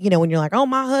 like, you know, when you're like, oh,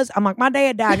 I'm like, my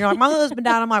dad died. And you're like, my husband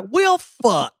died. I'm like, well,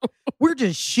 fuck. We're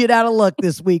just shit out of luck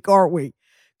this week, aren't we?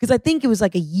 Because I think it was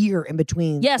like a year in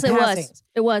between. Yes, it was.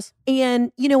 It was.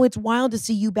 And, you know, it's wild to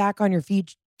see you back on your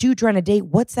feet, too, trying to date.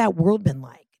 What's that world been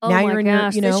like? Oh now my you're in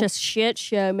gosh, your, you know, it's just shit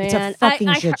show, man. It's a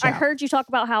fucking shit show. I heard you talk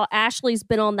about how Ashley's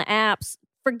been on the apps.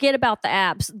 Forget about the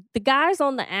apps. The guys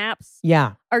on the apps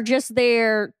are just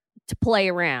there to play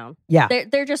around. Yeah.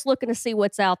 They're just looking to see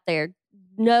what's out there.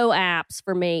 No apps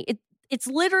for me. It's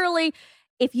literally,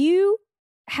 if you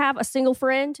have a single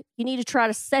friend, you need to try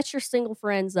to set your single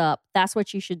friends up. That's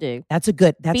what you should do.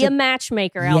 Be a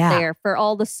matchmaker out there for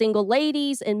all the single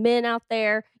ladies and men out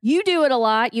there. You do it a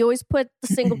lot. You always put the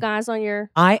single guys on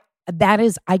your... I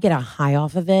get a high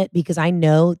off of it because I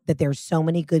know that there's so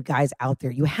many good guys out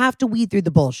there. You have to weed through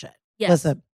the bullshit. Yes.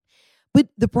 Listen, but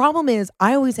the problem is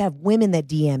I always have women that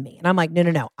DM me and I'm like,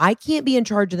 no. I can't be in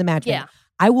charge of the matchmaking. Yeah.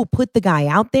 I will put the guy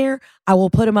out there. I will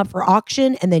put him up for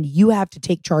auction and then you have to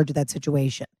take charge of that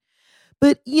situation.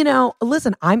 But, you know,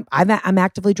 listen, I'm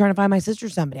actively trying to find my sister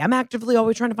somebody. I'm actively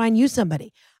always trying to find you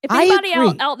somebody. If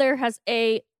anybody out there has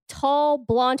a tall,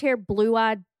 blonde-haired,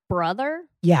 blue-eyed brother,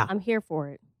 I'm here for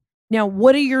it. Now,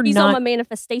 what are your He's on my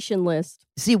manifestation list.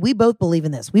 See, we both believe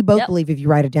in this. We both believe if you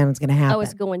write it down, it's going to happen. Oh,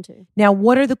 it's going to. Now,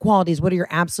 what are the qualities? What are your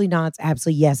absolutely nots,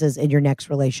 absolutely yeses in your next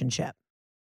relationship?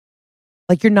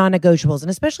 Like your non-negotiables. And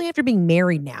especially after being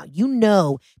married now, you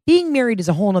know, being married is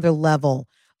a whole other level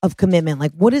of commitment.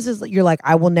 Like, what is this? You're like,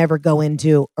 I will never go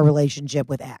into a relationship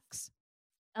with X.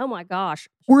 Oh, my gosh.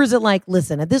 Or is it like,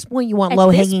 listen, at this point, you want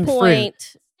low-hanging fruit?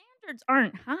 Standards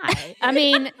aren't high. I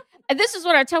mean... This is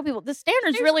what I tell people. The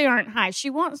standards really aren't high. She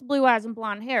wants blue eyes and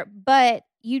blonde hair, but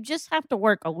you just have to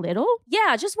work a little.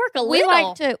 Yeah, just work a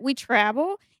little. We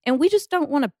travel, and we just don't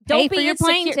want to pay for your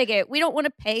plane ticket. We don't want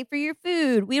to pay for your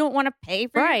food. We don't want to pay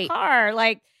for your car.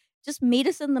 Like, just meet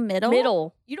us in the middle.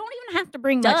 You don't even have to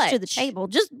bring much to the table.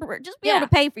 Just be able to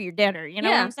pay for your dinner. You know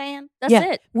what I'm saying? That's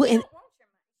it. Well,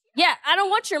 yeah, I don't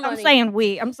want your money.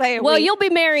 I'm saying well, you'll be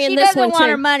marrying she this one too. She doesn't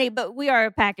want her money, but we are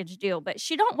a package deal. But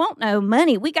she don't want no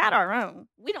money. We got our own.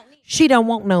 We don't need. She don't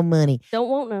want no money. Don't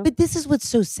want no. But this is what's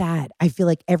so sad. I feel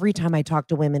like every time I talk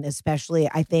to women, especially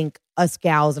I think us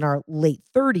gals in our late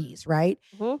 30s, right?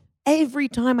 Mm-hmm. Every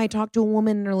time I talk to a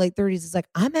woman in her late 30s, it's like,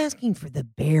 I'm asking for the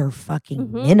bare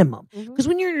fucking minimum. Because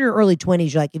when you're in your early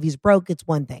 20s, you're like, if he's broke, it's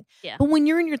one thing. Yeah. But when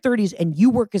you're in your 30s and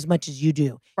you work as much as you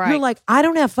do, you're like, I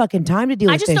don't have fucking time to deal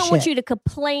with this shit. I just don't want you to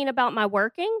complain about my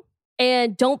working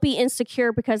and don't be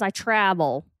insecure because I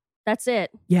travel. That's it.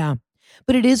 Yeah.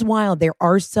 But it is wild. There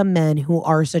are some men who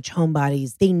are such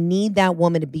homebodies. They need that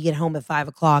woman to be at home at 5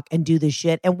 o'clock and do this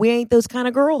shit. And we ain't those kind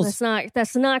of girls.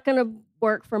 That's not going to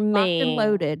work for me. Locked and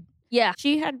loaded. Yeah.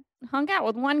 She had hung out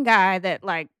with one guy that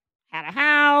like had a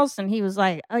house and he was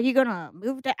like, are you going to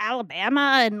move to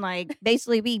Alabama and like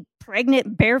basically be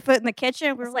pregnant barefoot in the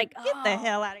kitchen? We're like, get the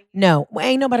hell out of here. No,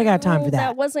 ain't nobody got time for that.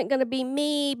 That wasn't going to be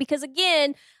me because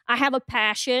again, I have a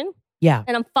passion. Yeah.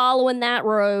 And I'm following that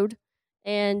road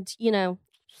and you know,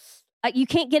 you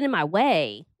can't get in my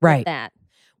way. Right. With that.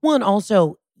 Well, and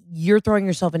also you're throwing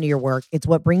yourself into your work. It's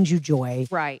what brings you joy.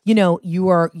 Right. You know,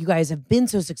 you guys have been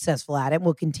so successful at it and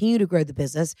will continue to grow the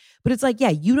business. But it's like, yeah,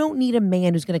 you don't need a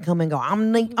man who's going to come and go,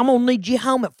 I'm going to need you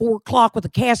home at 4 o'clock with a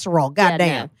casserole.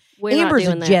 Goddamn. No, Amber's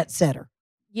a jet setter.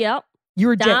 Yep.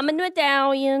 You're a Diamond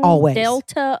medallion. Always.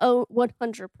 Delta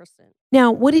 100%.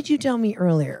 Now, what did you tell me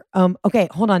earlier? Okay,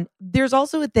 hold on. There's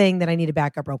also a thing that I need to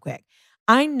back up real quick.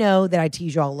 I know that I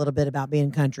tease y'all a little bit about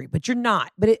being country, but you're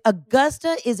not. But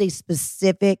Augusta is a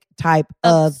specific type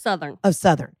of Southern.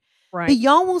 Right. But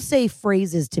y'all will say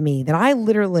phrases to me that I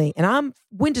literally, and I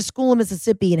went to school in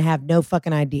Mississippi and have no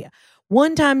fucking idea.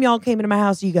 One time y'all came into my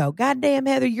house, you go, goddamn,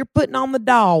 Heather, you're putting on the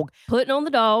dog. Putting on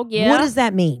the dog, yeah. What does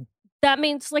that mean? That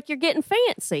means like you're getting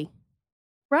fancy.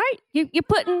 Right? You're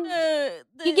putting,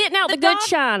 you're getting out the good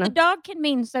china. The dog can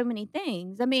mean so many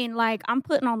things. I mean, like, I'm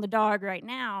putting on the dog right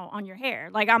now on your hair.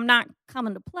 Like, I'm not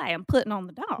coming to play. I'm putting on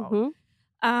the dog.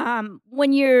 Mm-hmm.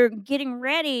 When you're getting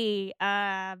ready,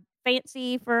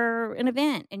 fancy for an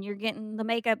event, and you're getting the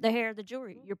makeup, the hair, the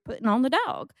jewelry, you're putting on the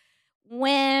dog.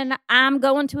 When I'm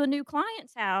going to a new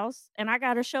client's house, and I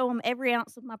got to show them every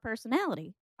ounce of my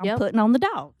personality, I'm putting on the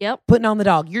dog. Yep. Putting on the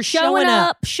dog. You're showing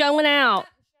up. Showing out.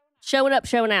 Showing up,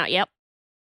 showing out. Yep.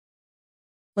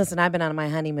 Listen, I've been on my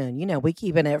honeymoon. You know, we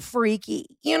keeping it freaky.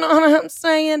 You know what I'm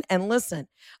saying? And listen,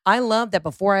 I love that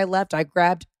before I left, I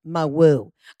grabbed my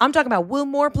woo. I'm talking about Woo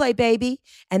More Play, baby.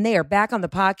 And they are back on the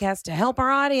podcast to help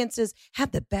our audiences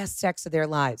have the best sex of their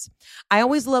lives. I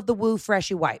always love the Woo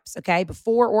Freshie wipes, okay,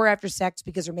 before or after sex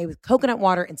because they're made with coconut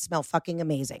water and smell fucking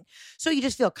amazing. So you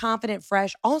just feel confident,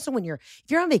 fresh. Also, if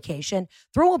you're on vacation,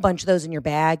 throw a bunch of those in your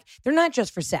bag. They're not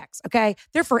just for sex, okay?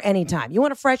 They're for any time. You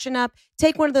want to freshen up?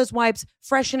 Take one of those wipes,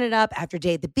 freshen it up after a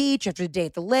day at the beach, after a day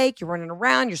at the lake. You're running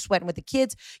around, you're sweating with the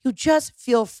kids. You just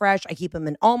feel fresh. I keep them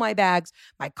in all my bags,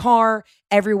 my car,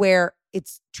 everywhere.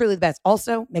 It's truly the best.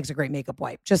 Also, makes a great makeup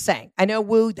wipe. Just saying. I know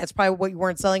Woo, that's probably what you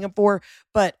weren't selling them for,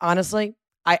 but honestly,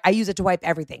 I use it to wipe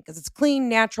everything because it's clean,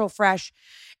 natural, fresh.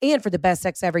 And for the best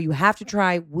sex ever, you have to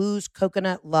try Woo's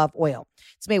Coconut Love Oil.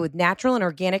 It's made with natural and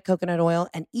organic coconut oil.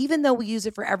 And even though we use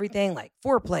it for everything like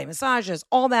foreplay, massages,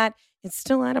 all that, it's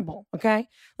still edible, okay?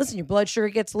 Listen, your blood sugar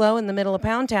gets low in the middle of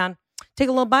Pound Town. Take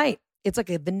a little bite. It's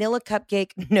like a vanilla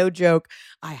cupcake, no joke.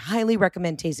 I highly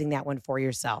recommend tasting that one for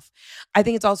yourself. I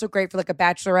think it's also great for like a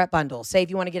bachelorette bundle. Say if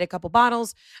you want to get a couple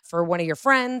bottles for one of your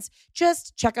friends,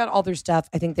 just check out all their stuff.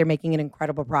 I think they're making an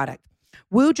incredible product.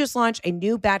 Woo just launched a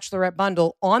new bachelorette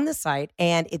bundle on the site,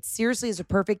 and it seriously is a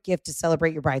perfect gift to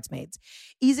celebrate your bridesmaids.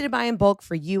 Easy to buy in bulk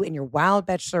for you and your wild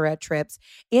bachelorette trips,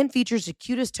 and features the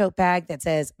cutest tote bag that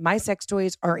says, "My sex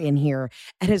toys are in here,"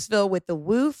 and is filled with the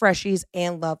Woo Freshies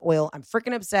and Love Oil. I'm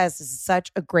freaking obsessed. This is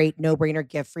such a great no-brainer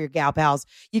gift for your gal pals,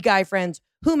 you guy friends,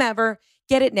 whomever.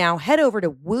 Get it now. Head over to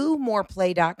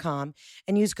woomoreplay.com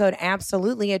and use code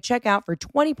ABSOLUTELY at checkout for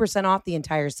 20% off the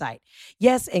entire site.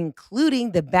 Yes,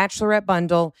 including the Bachelorette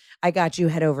Bundle. I got you.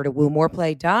 Head over to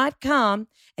woomoreplay.com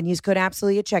and use code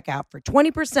ABSOLUTELY at checkout for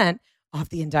 20% off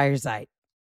the entire site.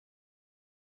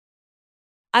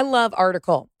 I love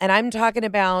Article, and I'm talking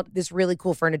about this really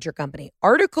cool furniture company.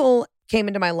 Article came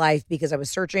into my life because I was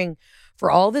searching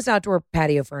for all this outdoor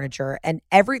patio furniture, and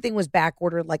everything was back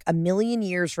ordered like a million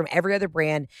years from every other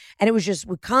brand. And it was just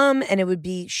would come and it would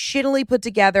be shittily put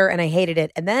together, and I hated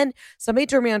it. And then somebody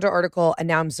turned me onto Article, and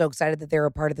now I'm so excited that they're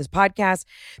a part of this podcast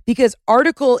because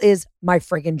Article is my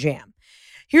freaking jam.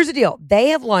 Here's the deal. They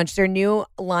have launched their new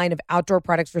line of outdoor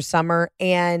products for summer.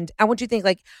 And I want you to think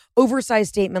like oversized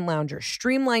statement loungers,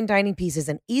 streamlined dining pieces,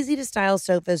 and easy to style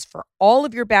sofas for all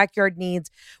of your backyard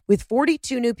needs with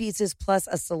 42 new pieces plus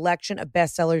a selection of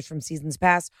bestsellers from seasons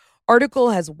past.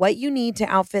 Article has what you need to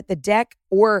outfit the deck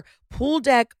or pool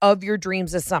deck of your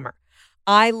dreams this summer.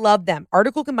 I love them.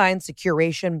 Article combines the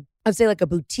curation of, say, like a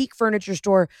boutique furniture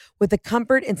store with the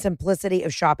comfort and simplicity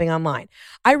of shopping online.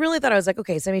 I really thought, I was like,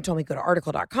 okay, somebody told me go to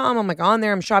article.com. I'm like on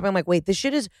there, I'm shopping. I'm like, wait, this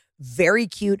shit is very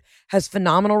cute, has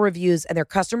phenomenal reviews, and their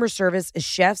customer service is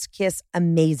chef's kiss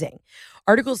amazing.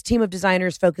 Article's team of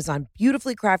designers focus on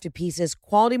beautifully crafted pieces,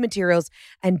 quality materials,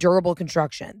 and durable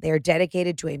construction. They are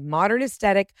dedicated to a modern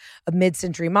aesthetic of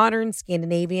mid-century modern,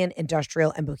 Scandinavian,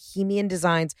 industrial, and bohemian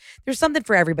designs. There's something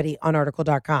for everybody on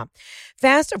article.com.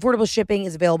 Fast, affordable shipping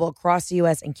is available across the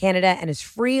U.S. and Canada and is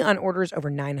free on orders over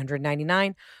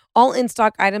 $999. All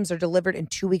in-stock items are delivered in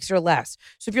 2 weeks or less.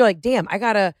 So if you're like, damn, I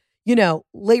got a,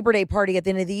 Labor Day party at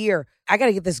the end of the year, I got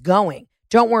to get this going.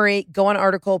 Don't worry, go on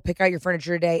Article, pick out your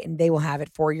furniture today, and they will have it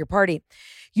for your party.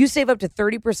 You save up to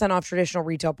 30% off traditional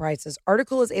retail prices.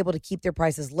 Article is able to keep their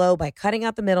prices low by cutting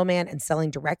out the middleman and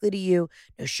selling directly to you.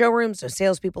 No showrooms, no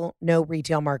salespeople, no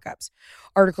retail markups.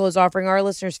 Article is offering our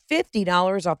listeners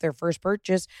 $50 off their first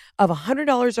purchase of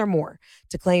 $100 or more.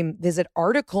 To claim, visit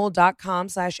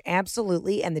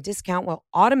article.com/absolutely, and the discount will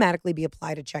automatically be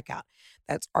applied at checkout.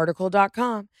 That's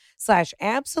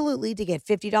article.com/absolutely to get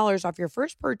 $50 off your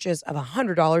first purchase of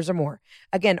 $100 or more.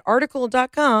 Again,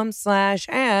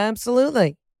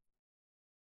 article.com/absolutely.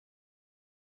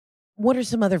 What are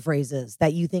some other phrases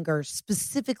that you think are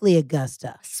specifically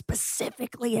Augusta?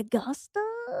 Specifically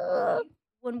Augusta?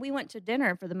 When we went to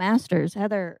dinner for the Masters,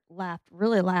 Heather laughed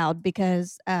really loud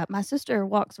because my sister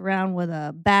walks around with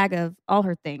a bag of all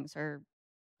her things, her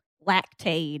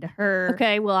Lactaid, her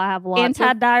Okay, well, I have lots of...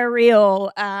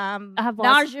 antidiarrheal, I have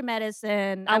lots nausea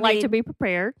medicine. I like to mean, be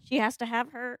prepared. She has to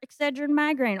have her Excedrin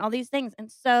migraine, all these things,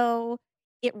 and so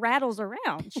it rattles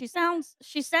around. She sounds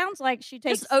like she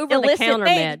takes Just over-the-counter illicit meds.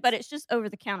 things, but it's just over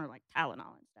the counter, like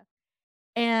Tylenol and stuff.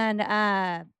 And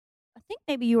I think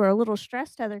maybe you were a little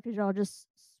stressed, Heather, because y'all just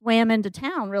swam into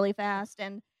town really fast.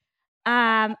 And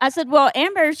I said, "Well,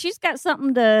 Amber, she's got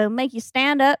something to make you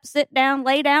stand up, sit down,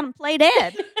 lay down, and play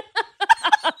dead."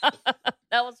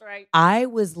 That was right. I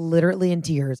was literally in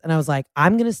tears, and I was like,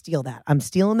 I'm going to steal that. I'm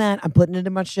stealing that. I'm putting it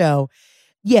in my show.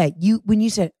 Yeah, when you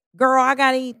said, girl, I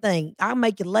got anything, I'll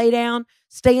make you lay down,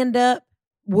 stand up.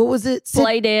 What was it?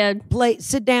 Play dead.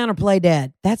 Sit down or play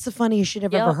dead. That's the funniest shit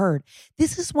I've Yep. ever heard.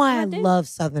 This is why I I do. love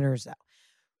Southerners, though.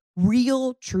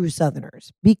 real true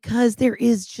Southerners, because there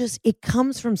is just, it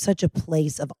comes from such a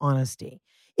place of honesty.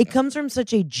 It comes from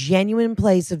such a genuine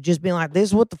place of just being like, this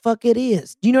is what the fuck it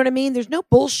is. Do you know what I mean? There's no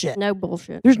bullshit. No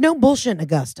bullshit. There's no bullshit in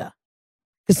Augusta.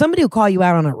 Because somebody will call you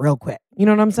out on it real quick. You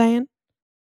know what I'm saying?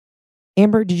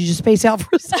 Amber, did you just space out for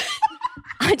a second?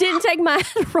 I didn't take my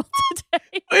Adderall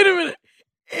today. Wait a minute.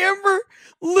 Amber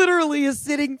literally is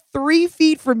sitting 3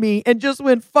 feet from me and just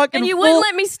went fucking And you wouldn't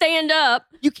let me stand up.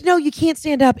 You can't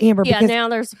stand up, Amber. Yeah, because, now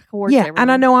there's cords yeah, everywhere.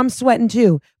 and I know I'm sweating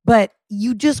too, but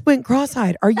you just went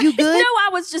cross-eyed. Are you good? No, I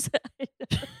was just,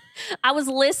 I was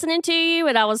listening to you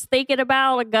and I was thinking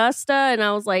about Augusta and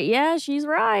I was like, yeah, she's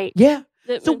right. Yeah.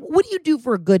 So what do you do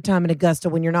for a good time in Augusta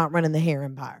when you're not running the hair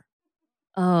empire?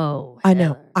 Oh, I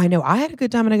know. Heather. I know. I had a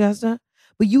good time in Augusta,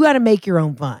 but you got to make your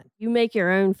own fun. You make your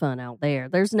own fun out there.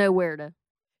 There's nowhere to.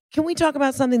 Can we talk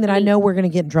about something that I know we're going to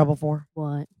get in trouble for?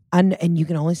 What? And you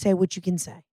can only say what you can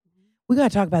say. We got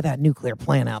to talk about that nuclear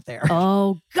plant out there.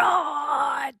 Oh,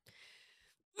 God.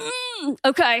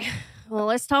 Okay. Well,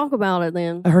 let's talk about it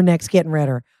then. Her neck's getting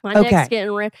redder. My Okay. neck's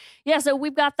getting red. Yeah, so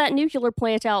we've got that nuclear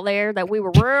plant out there that we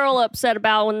were real upset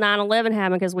about when 9/11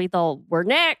 happened because we thought, we're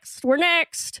next. We're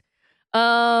next.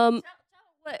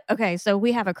 Okay, so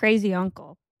we have a crazy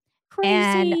uncle.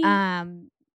 Crazy. And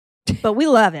but we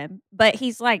love him. But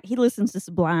he's like, he listens to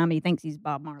Sublime. He thinks he's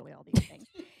Bob Marley, all these things.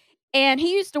 And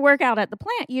he used to work out at the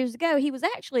plant years ago. He was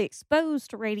actually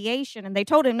exposed to radiation, and they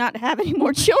told him not to have any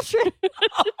more children.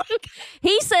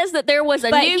 He says that there was a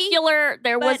But nuclear,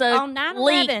 on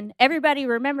leak. 9/11, everybody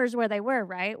remembers where they were,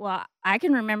 right? Well, I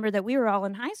can remember that we were all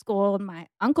in high school, and my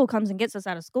uncle comes and gets us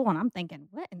out of school, and I'm thinking,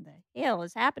 what in the hell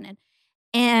is happening?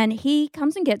 And he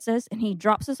comes and gets us, and he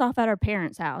drops us off at our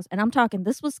parents' house. And I'm talking,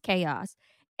 this was chaos.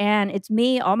 And it's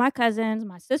me, all my cousins.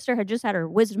 My sister had just had her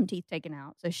wisdom teeth taken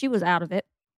out, so she was out of it.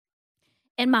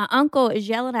 And my uncle is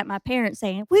yelling at my parents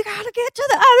saying, we got to get to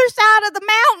the other side of the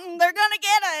mountain. They're going to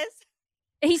get us.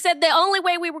 He said the only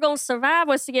way we were going to survive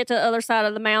was to get to the other side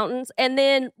of the mountains. And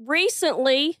then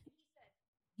recently,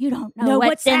 You don't know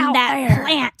what's in out that there.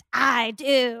 plant. I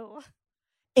do.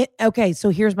 Okay, so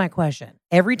here's my question.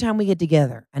 Every time we get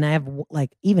together and I have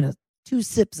like even 2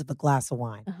 sips of a glass of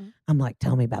wine, I'm like,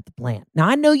 tell me about the plant. Now,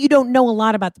 I know you don't know a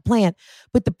lot about the plant,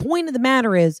 but the point of the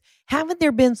matter is, haven't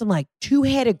there been some like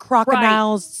 2-headed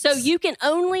crocodiles? so you can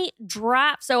only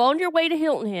drive. So on your way to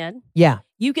Hilton Head, Yeah.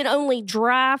 you can only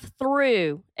drive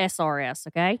through SRS,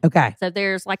 okay? Okay. So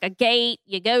there's like a gate,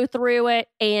 you go through it,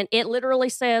 and it literally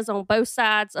says on both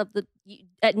sides of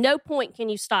at no point can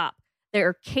you stop. There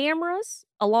are cameras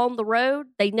along the road.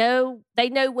 They know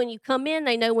when you come in,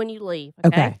 they know when you leave.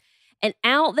 Okay. And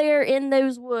out there in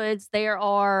those woods, there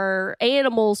are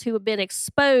animals who have been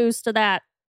exposed to that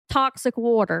toxic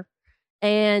water.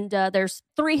 And there's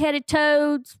 3-headed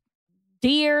toads,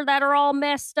 deer that are all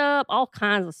messed up, all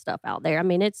kinds of stuff out there. I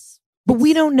mean, But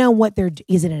we don't know what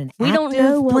is it an we active don't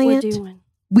know what plant? we're doing.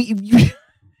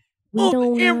 We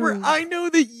don't Amber, know. I know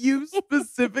that you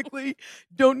specifically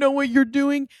don't know what you're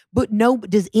doing, but no,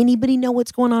 does anybody know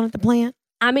what's going on at the plant?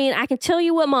 I mean, I can tell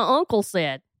you what my uncle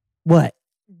said. What?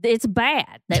 It's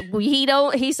bad that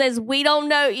he says we don't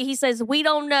know. He says we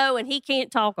don't know and he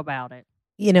can't talk about it.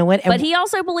 You know what? But he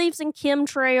also believes in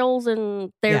chemtrails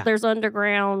and there's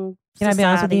underground Can I be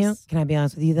honest with you? societies. Can I be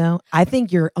honest with you though? I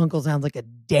think your uncle sounds like a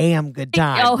damn good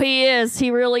time. Oh, he is.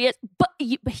 He really is. But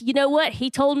you know what? He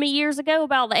told me years ago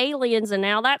about the aliens, and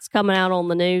now that's coming out on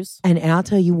the news. And I'll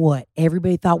tell you what,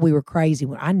 everybody thought we were crazy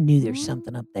when I knew there's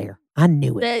something up there. I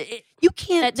knew it. You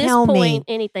can't At this tell point,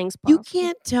 me. anything's possible. You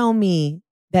can't tell me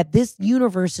that this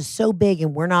universe is so big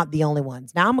and we're not the only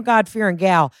ones. Now, I'm a God-fearing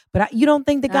gal, but you don't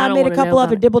think that I God don't made a wanna know couple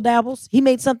other about dibble-dabbles? He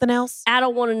made something else? I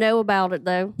don't want to know about it,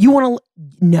 though. You want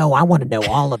to? No, I want to know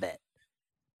all of it.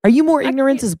 Are you more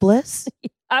ignorance is bliss?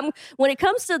 When it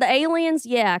comes to the aliens,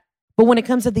 yeah. But when it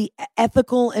comes to the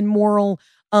ethical and moral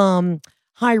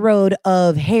high road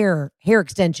of hair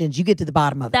extensions, you get to the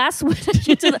bottom of it. That's what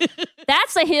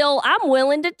that's a hill I'm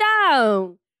willing to die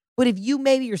on. But if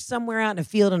you're somewhere out in a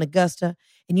field in Augusta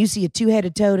and you see a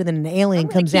 2-headed toad and then an alien I'm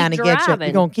gonna comes down keep and gets you, driving.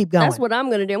 you're going to keep going. That's what I'm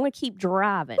going to do. I'm going to keep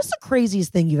driving. What's the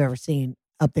craziest thing you've ever seen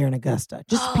up there in Augusta?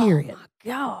 Just Oh, period. my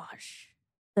gosh.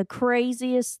 The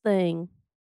craziest thing.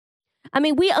 I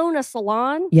mean, we own a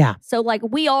salon. Yeah. So, like,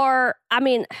 we are, I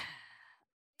mean,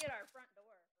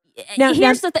 Now-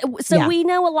 here's the thing. So, yeah. we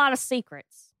know a lot of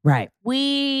secrets. Right.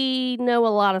 We know a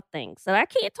lot of things that I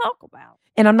can't talk about.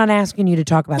 And I'm not asking you to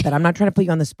talk about that. I'm not trying to put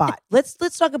you on the spot. Let's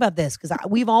talk about this because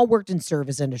we've all worked in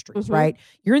service industries, Mhm. right?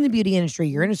 You're in the beauty industry.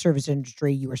 You're in a service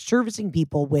industry. You are servicing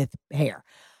people with hair.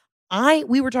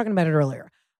 We were talking about it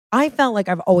earlier. I felt like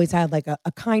I've always had like a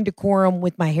kind decorum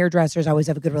with my hairdressers. I always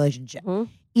have a good relationship. Mhm.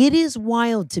 It is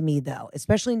wild to me though,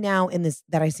 especially now in this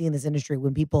that I see in this industry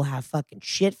when people have fucking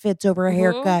shit fits over a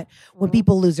haircut, when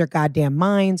people lose their goddamn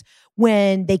minds,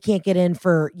 when they can't get in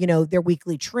for, their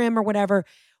weekly trim or whatever.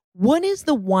 What is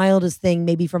the wildest thing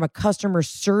maybe from a customer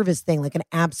service thing, like an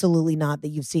absolutely not that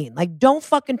you've seen? Like, don't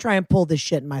fucking try and pull this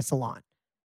shit in my salon.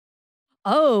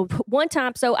 Oh, one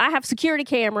time. So I have security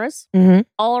cameras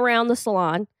all around the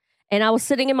salon. And I was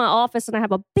sitting in my office and I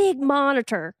have a big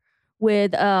monitor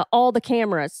with all the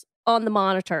cameras on the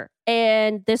monitor.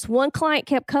 And this one client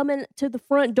kept coming to the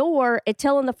front door and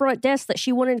telling the front desk that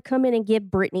she wanted to come in and give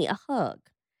Brittany a hug.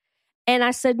 And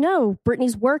I said, no,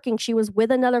 Brittany's working. She was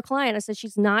with another client. I said,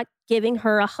 she's not giving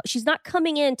her she's not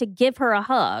coming in to give her a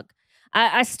hug.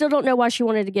 I still don't know why she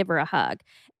wanted to give her a hug.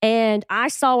 And I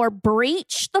saw her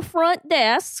breach the front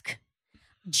desk,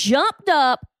 jumped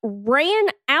up, ran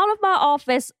out of my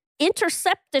office,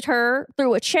 intercepted her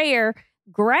through a chair,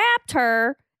 grabbed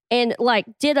her, and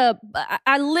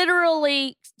I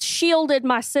literally shielded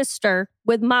my sister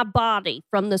with my body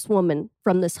from this woman,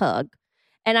 from this hug.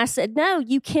 And I said, no,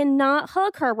 you cannot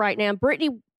hug her right now.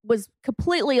 Brittany was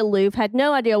completely aloof, had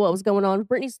no idea what was going on.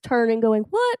 Brittany's turning, going,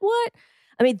 what?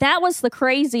 I mean, that was the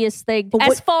craziest thing. But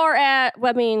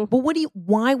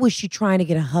why was she trying to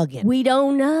get a hug in? We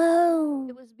don't know.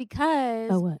 It was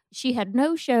because she had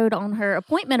no-showed on her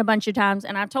appointment a bunch of times,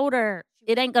 and I told her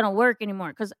it ain't going to work anymore.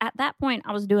 Because at that point,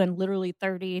 I was doing literally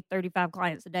 30, 35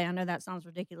 clients a day. I know that sounds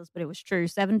ridiculous, but it was true.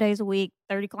 7 days a week,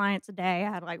 30 clients a day.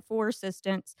 I had like 4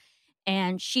 assistants,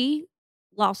 and she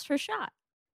lost her shot.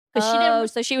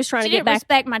 So she was trying to get back.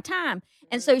 Respect my time.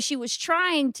 And so she was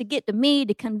trying to get to me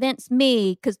to convince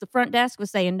me, because the front desk was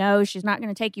saying, no, she's not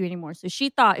going to take you anymore. So she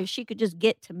thought if she could just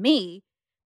get to me,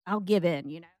 I'll give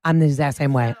in, I'm the exact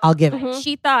same way. I'll give in.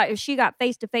 She thought if she got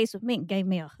face to face with me and gave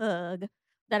me a hug,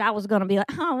 that I was going to be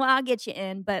like, oh, well, I'll get you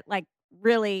in. But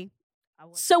really.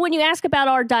 So when you ask about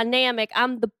our dynamic,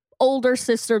 I'm the older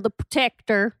sister, the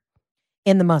protector.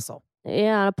 In the muscle.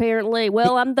 Yeah, apparently.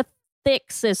 Well, I'm the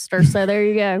thick sister, so there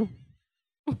you go.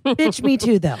 Bitch, me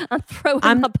too, though.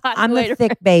 I'm the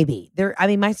thick baby.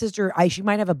 My sister, she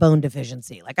might have a bone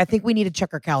deficiency. Like, I think we need to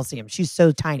check her calcium. She's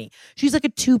so tiny. She's like a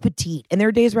 2 petite. And there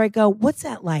are days where I go, what's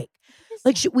that like?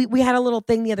 Like, we had a little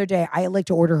thing the other day. I like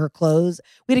to order her clothes.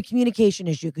 We had a communication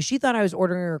issue because she thought I was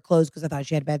ordering her clothes because I thought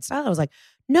she had bad style. I was like,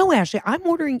 no, Ashley, I'm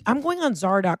going on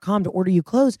Zara.com to order you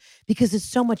clothes because it's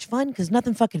so much fun because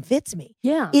nothing fucking fits me.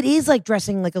 Yeah. It is like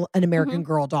dressing like an American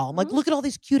Girl doll. I'm like, look at all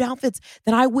these cute outfits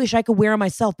that I wish I could wear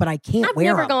myself, but I can't wear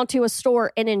them. I've never gone to a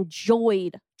store and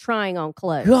enjoyed trying on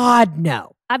clothes. God,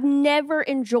 no. I've never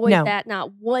enjoyed that,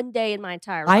 not one day in my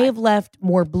entire life. I have left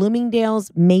more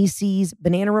Bloomingdale's, Macy's,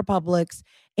 Banana Republics,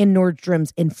 and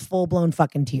Nordstrom's in full-blown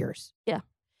fucking tears. Yeah.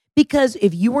 Because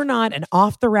if you are not an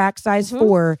off-the-rack size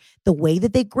 4, the way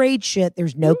that they grade shit,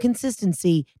 there's no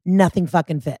consistency, nothing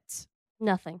fucking fits.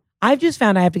 Nothing. I've just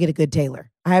found I have to get a good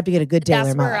tailor. I have to get a good tailor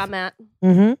in my life. That's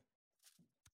where I'm at. Mm-hmm.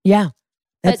 Yeah.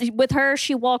 But with her,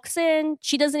 she walks in,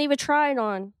 she doesn't even try it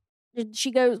on.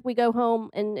 We go home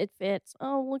and it fits.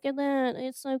 Oh, look at that.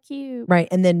 It's so cute. Right.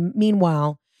 And then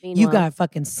meanwhile, you got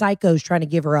fucking psychos trying to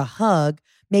give her a hug,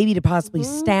 maybe to possibly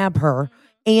stab her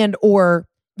and or,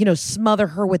 smother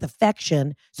her with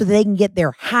affection so that they can get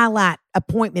their highlight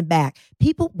appointment back.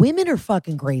 Women are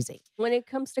fucking crazy. When it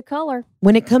comes to color.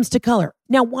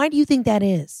 Now, why do you think that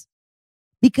is?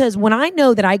 Because when I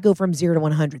know that I go from 0 to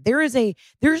 100,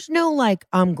 there's no like,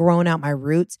 I'm growing out my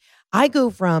roots. I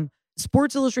go from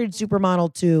Sports Illustrated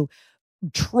supermodel to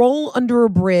troll under a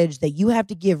bridge that you have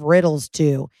to give riddles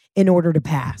to in order to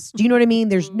pass. Do you know what I mean?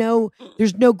 There's no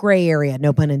gray area,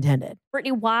 no pun intended.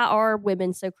 Brittany, why are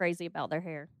women so crazy about their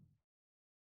hair?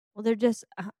 Well, they're just,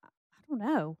 I don't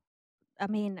know. I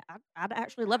mean, I'd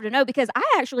actually love to know because I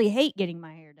actually hate getting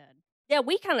my hair done. Yeah,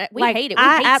 we hate it.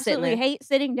 I absolutely hate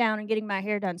sitting down and getting my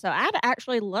hair done. So I'd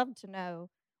actually love to know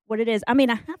what it is. I mean,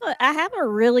 I have a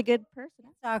really good person.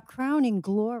 It's our crowning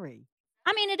glory.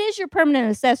 I mean, it is your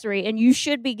permanent accessory, and you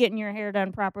should be getting your hair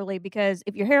done properly because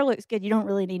if your hair looks good, you don't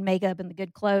really need makeup and the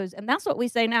good clothes. And that's what we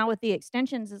say now with the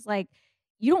extensions is like,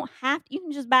 you don't have to, you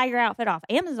can just buy your outfit off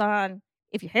Amazon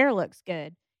if your hair looks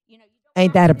good. You don't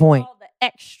Ain't that a point? All the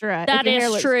extra. That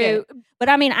is true. Good. But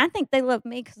I mean, I think they love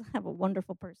me because I have a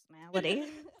wonderful personality.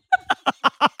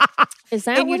 Is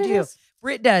that what it is?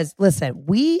 Britt does. Listen,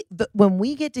 when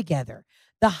we get together,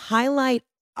 the highlight,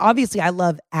 obviously I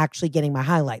love actually getting my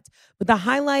highlights, but the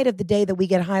highlight of the day that we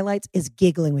get highlights is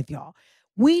giggling with y'all.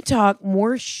 We talk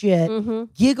more shit,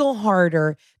 giggle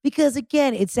harder, because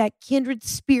again, it's that kindred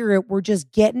spirit. We're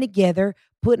just getting together,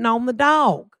 putting on the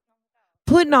dog.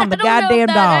 putting on the I don't know goddamn if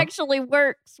that dog. actually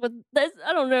works with this.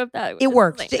 I don't know if that It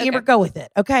works. Okay. Amber, go with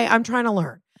it. Okay. I'm trying to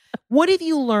learn. What have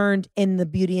you learned in the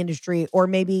beauty industry or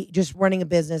maybe just running a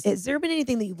business? Has there been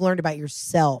anything that you've learned about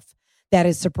yourself that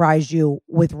has surprised you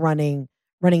with running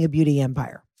a beauty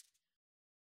empire?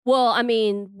 Well, I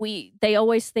mean, they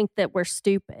always think that we're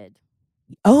stupid.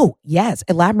 Oh, yes.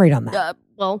 Elaborate on that.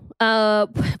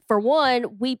 For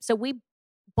one, we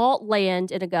bought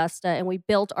land in Augusta and we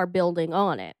built our building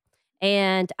on it.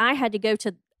 And I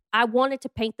wanted to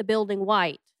paint the building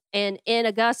white. And in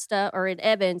Augusta or in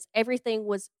Evans,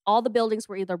 all the buildings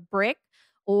were either brick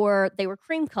or they were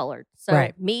cream colored. So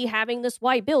me having this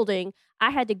white building,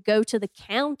 I had to go to the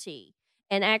county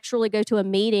and actually go to a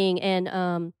meeting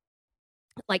and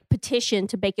petition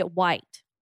to make it white.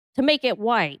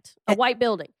 A white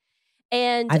building.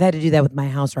 And I've had to do that with my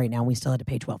house right now. And we still had to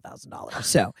pay $12,000.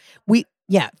 So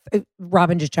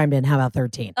Robin just chimed in. How about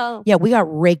 13? Oh. Yeah, we got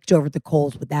raked over the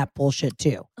coals with that bullshit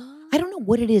too. I don't know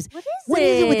what it is. What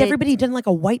is it with everybody done like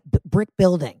a white brick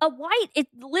building?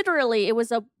 It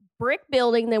was a brick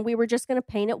building. Then we were just going to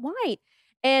paint it white.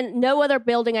 And no other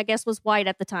building, I guess, was white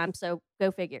at the time. So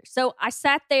go figure. So I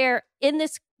sat there in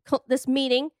this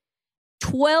meeting,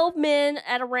 12 men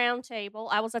at a round table.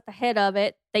 I was at the head of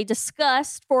it. They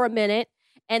discussed for a minute.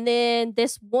 And then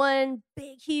this one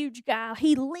big, huge guy,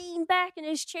 he leaned back in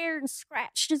his chair and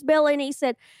scratched his belly. And he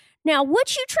said, "Now,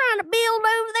 what you trying to build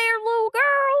over there, little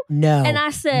girl?" No. And I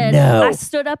said, No. I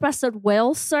stood up. I said,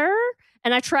 "Well, sir."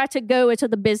 And I tried to go into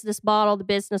the business model, the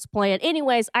business plan.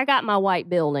 Anyways, I got my white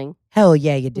building. Hell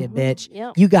yeah, you did, bitch.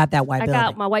 Yep. You got that white I building.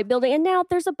 got my white building. And now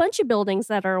there's a bunch of buildings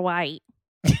that are white.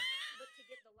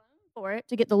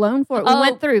 To get the loan for it, we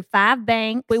went through 5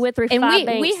 banks. We went through and 5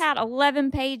 banks. we had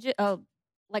 11 pages,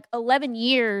 11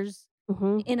 years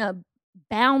in a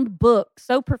bound book,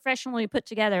 so professionally put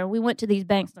together. And we went to these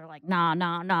banks. They're like,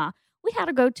 nah. We had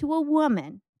to go to a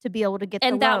woman to be able to get the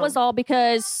loan. And that was all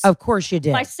because of course you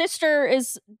did. My sister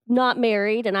is not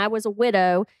married and I was a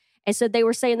widow. And so they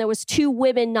were saying there was 2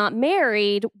 women not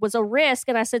married was a risk.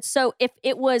 And I said, so if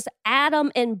it was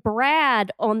Adam and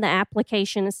Brad on the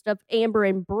application instead of Amber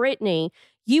and Brittany,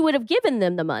 you would have given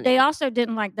them the money. They also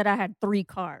didn't like that I had 3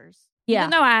 cars. Yeah.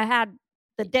 Even though I had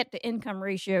the debt to income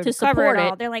ratio To to cover support it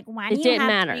all. it, They're like, why it do you didn't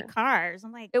have matter. 3 cars?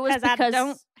 I'm like, It was I because-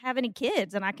 don't have any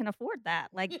kids and I can afford that.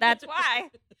 Like, that's why.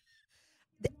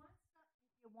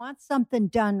 You want something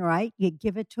done right, you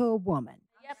give it to a woman.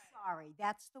 Yep. Sorry,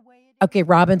 that's the way it is. Okay,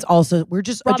 Robin's also, we're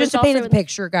just Robin's to paint also the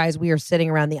picture, guys, we are sitting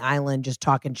around the island just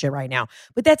talking shit right now.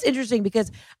 But that's interesting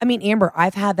because, I mean, Amber,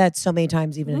 I've had that so many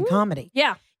times even in comedy.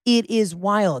 Yeah. It is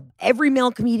wild. Every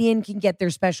male comedian can get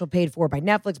their special paid for by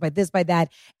Netflix, by this, by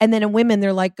that. And then in women,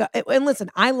 they're like, and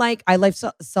listen, I like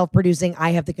self-producing.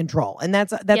 I have the control. And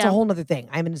that's a whole nother thing.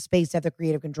 I'm in a space to have the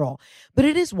creative control. But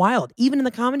it is wild. Even in the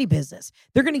comedy business,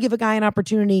 they're going to give a guy an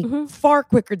opportunity far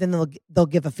quicker than they'll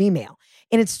give a female.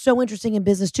 And it's so interesting in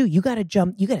business too. You got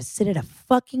to sit at a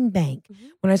fucking bank.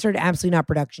 When I started Absolutely Not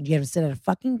Productions, you have to sit at a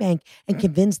fucking bank and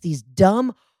convince these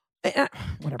dumb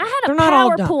whatever. I had They're a not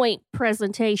all dumb. PowerPoint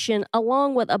presentation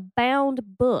along with a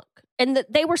bound book. And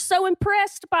they were so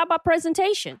impressed by my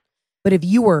presentation. But if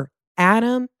you were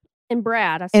Adam And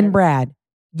Brad, I said. and Brad,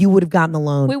 you would have gotten the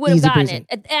loan. We would have easy gotten breezy.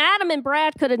 it. Adam and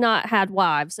Brad could have not had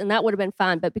wives, and that would have been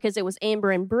fine. But because it was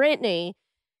Amber and Brittany,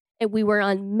 and we were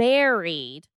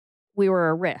unmarried, we were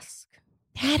a risk.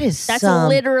 That's That's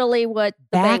literally what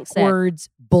the bank said. backwards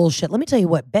bullshit. Let me tell you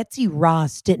what, Betsy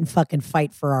Ross didn't fucking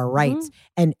fight for our rights.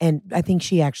 Mm-hmm. And I think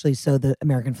she actually sewed the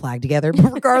American flag together.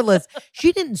 But regardless,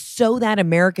 she didn't sew that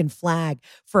American flag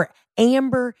for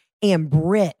Amber and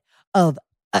Britt of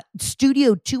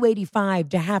Studio 285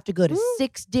 to have to go to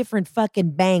 6 different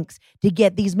fucking banks to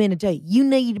get these men to tell you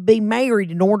need to be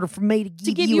married in order for me to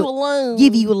give you a loan.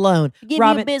 Give you a loan. Give you a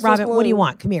Robin, business Robin, what do you loan.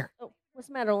 want? Come here. Oh, what's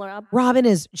the matter, Laura? Robin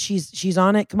she's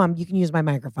on it. Come on, you can use my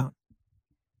microphone.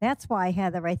 That's why,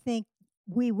 Heather, I think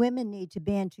we women need to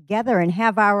band together and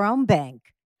have our own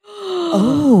bank.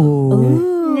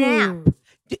 Oh. Snap.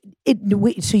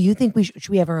 So you think should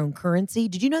we have our own currency?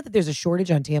 Did you know that there's a shortage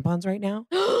on tampons right now?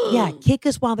 Yeah, kick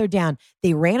us while they're down.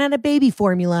 They ran out of baby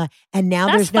formula, and now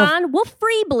That's there's no. fine. We'll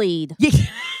free bleed.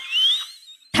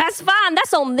 That's fine.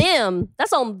 That's on them.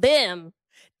 That's on them.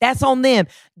 That's on them.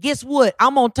 Guess what?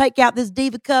 I'm gonna take out this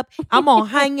Diva cup. I'm gonna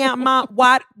hang out in my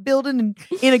white building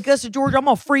in Augusta, Georgia. I'm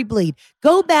gonna free bleed.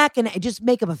 Go back and just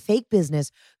make up a fake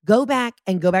business. Go back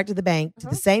to the bank to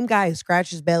the same guy who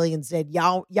scratched his belly and said,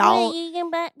 "Y'all,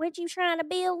 What you trying to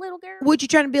build, little girl? what you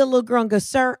trying to build, little girl?" And go,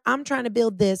 "Sir, I'm trying to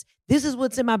build this. This is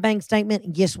what's in my bank statement."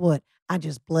 And guess what? I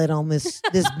just bled on this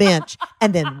bench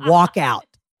and then walk out.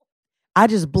 I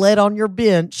just bled on your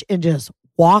bench and just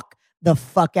walk the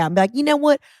fuck out and be like, you know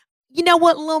what,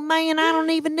 little man, I don't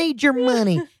even need your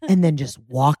money. And then just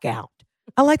walk out.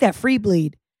 I like that. Free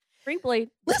bleed. Free bleed.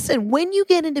 Listen, when you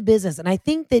get into business, and I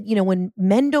think that, when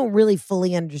men don't really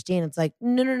fully understand, it's like,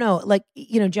 no. Like,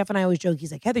 Jeff and I always joke,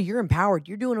 he's like, Heather, you're empowered.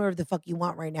 You're doing whatever the fuck you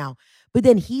want right now. But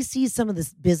then he sees some of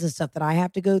this business stuff that I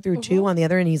have to go through too on the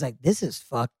other end. He's like, this is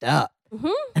fucked up.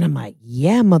 And I'm like,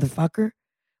 yeah, motherfucker.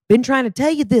 Been trying to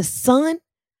tell you this, son.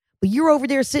 But you're over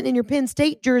there sitting in your Penn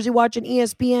State jersey watching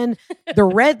ESPN, the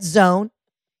Red Zone,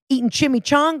 eating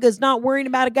chimichangas, not worrying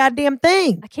about a goddamn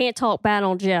thing. I can't talk bad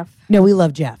on Jeff. No, we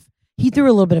love Jeff. He threw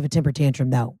a little bit of a temper tantrum,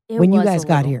 though, when you guys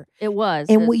got here. It was.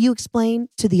 And will you explain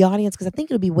to the audience, because I think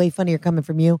it'll be way funnier coming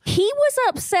from you. He was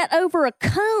upset over a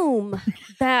comb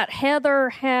that Heather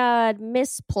had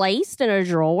misplaced in a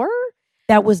drawer.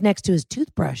 That was next to his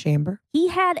toothbrush, Amber. He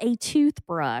had a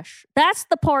toothbrush. That's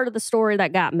the part of the story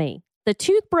that got me. The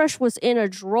toothbrush was in a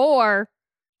drawer,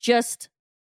 just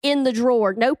in the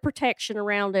drawer. No protection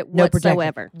around it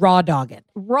whatsoever. Protection. Raw dog it.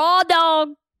 Raw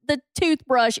dog the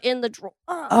toothbrush in the drawer.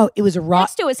 Oh, it was a raw.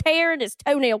 Next to his hair and his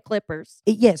toenail clippers.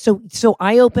 Yeah, so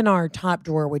I open our top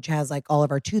drawer, which has like all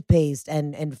of our toothpaste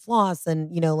and floss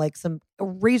and, like some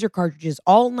razor cartridges,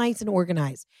 all nice and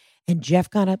organized. And Jeff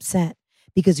got upset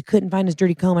because he couldn't find his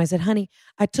dirty comb. I said, honey,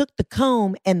 I took the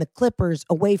comb and the clippers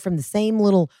away from the same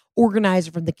little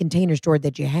organizer from the Container Store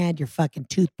that you had your fucking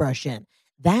toothbrush in.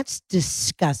 That's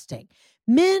disgusting.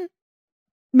 Men,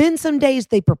 some days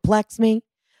they perplex me.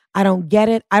 I don't get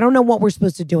it. I don't know what we're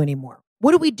supposed to do anymore.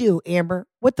 What do we do, Amber?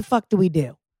 What the fuck do we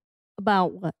do?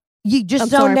 About what? You just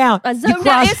zoned out. I zoned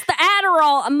out. It's the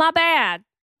Adderall. My bad.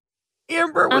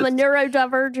 I'm a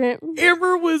neurodivergent.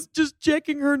 Amber was just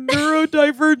checking her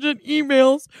neurodivergent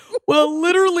emails. Well,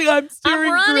 literally, I'm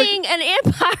running an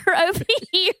empire over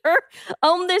here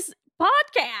on this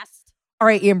podcast. All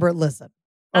right, Amber, listen.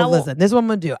 Listen. This is what I'm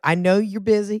going to do. I know you're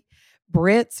busy.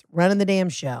 Britt's running the damn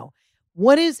show.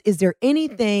 Is there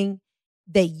anything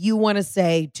that you want to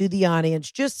say to the audience,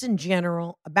 just in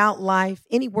general, about life?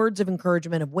 Any words of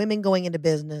encouragement of women going into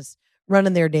business,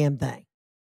 running their damn thing?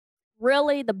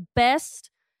 Really, the best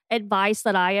advice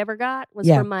that I ever got was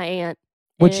from my aunt.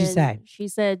 What'd she say? She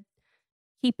said,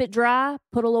 keep it dry,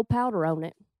 put a little powder on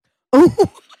it.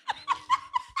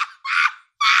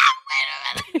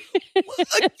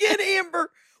 Again,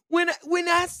 Amber, when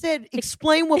I said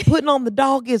explain what putting on the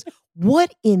dog is,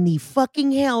 what in the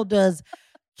fucking hell does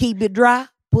keep it dry,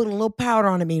 put a little powder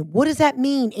on it mean? What does that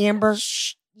mean, Amber?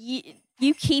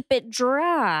 You keep it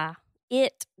dry.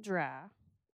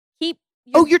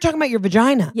 You're talking about your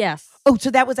vagina? Yes. Oh,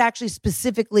 so that was actually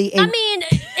specifically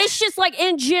it's just like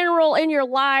in general in your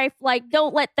life, like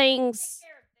don't let things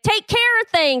take care of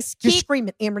things. You're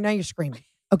screaming, Amber. Now you're screaming.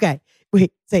 Okay.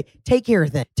 Wait, say take care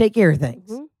of things. Take care of things.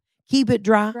 Mm-hmm. Keep it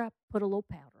dry. Put a little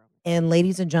powder on it. And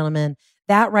ladies and gentlemen,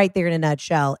 that right there in a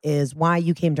nutshell is why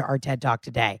you came to our TED Talk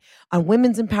today on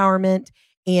women's empowerment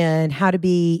and how to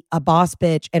be a boss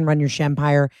bitch and run your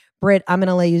shempire. Britt, I'm going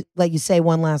to let you say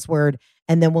one last word,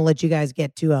 and then we'll let you guys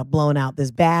get to blowing out this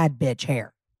bad bitch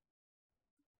hair.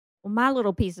 Well, my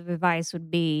little piece of advice would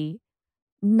be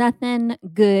nothing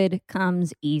good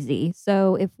comes easy.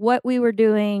 So if what we were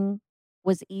doing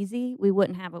was easy, we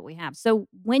wouldn't have what we have. So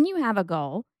when you have a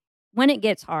goal, when it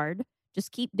gets hard,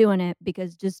 just keep doing it,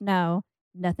 because just know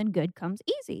nothing good comes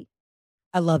easy.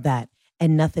 I love that.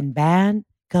 And nothing bad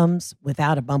comes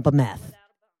without a bump of meth.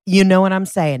 You know what I'm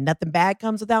saying? Nothing bad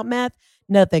comes without meth.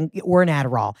 Nothing, or an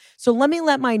Adderall. So let me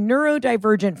let my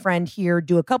neurodivergent friend here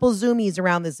do a couple zoomies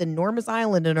around this enormous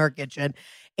island in our kitchen.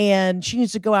 And she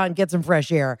needs to go out and get some fresh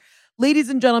air. Ladies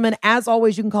and gentlemen, as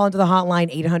always, you can call into the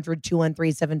hotline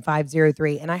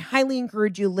 800-213-7503. And I highly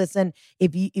encourage you, listen,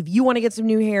 if you want to get some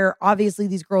new hair, obviously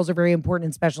these girls are very important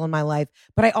and special in my life,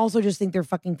 but I also just think they're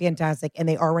fucking fantastic and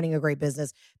they are running a great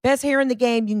business. Best hair in the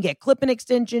game. You can get clip-in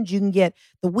extensions. You can get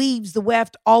the weaves, the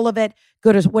weft, all of it.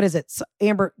 Go to, what is it?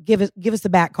 Amber, give us the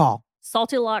back call.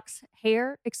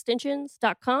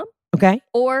 SaltyLocksHairExtensions.com. Okay.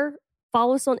 Or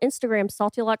follow us on Instagram,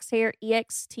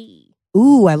 SaltyLocksHairExt.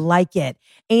 Ooh, I like it.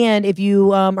 And if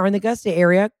you are in the Augusta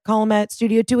area, call them at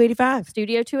Studio 285.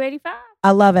 Studio 285.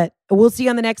 I love it. We'll see you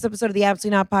on the next episode of the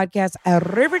Absolutely Not Podcast.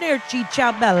 Arrivederci,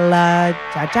 ciao bella.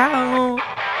 Ciao, ciao.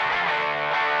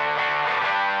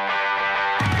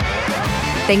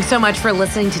 Thanks so much for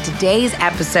listening to today's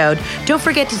episode. Don't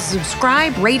forget to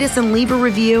subscribe, rate us, and leave a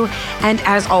review. And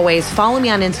as always, follow me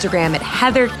on Instagram at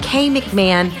Heather K.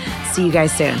 McMahon. See you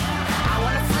guys soon.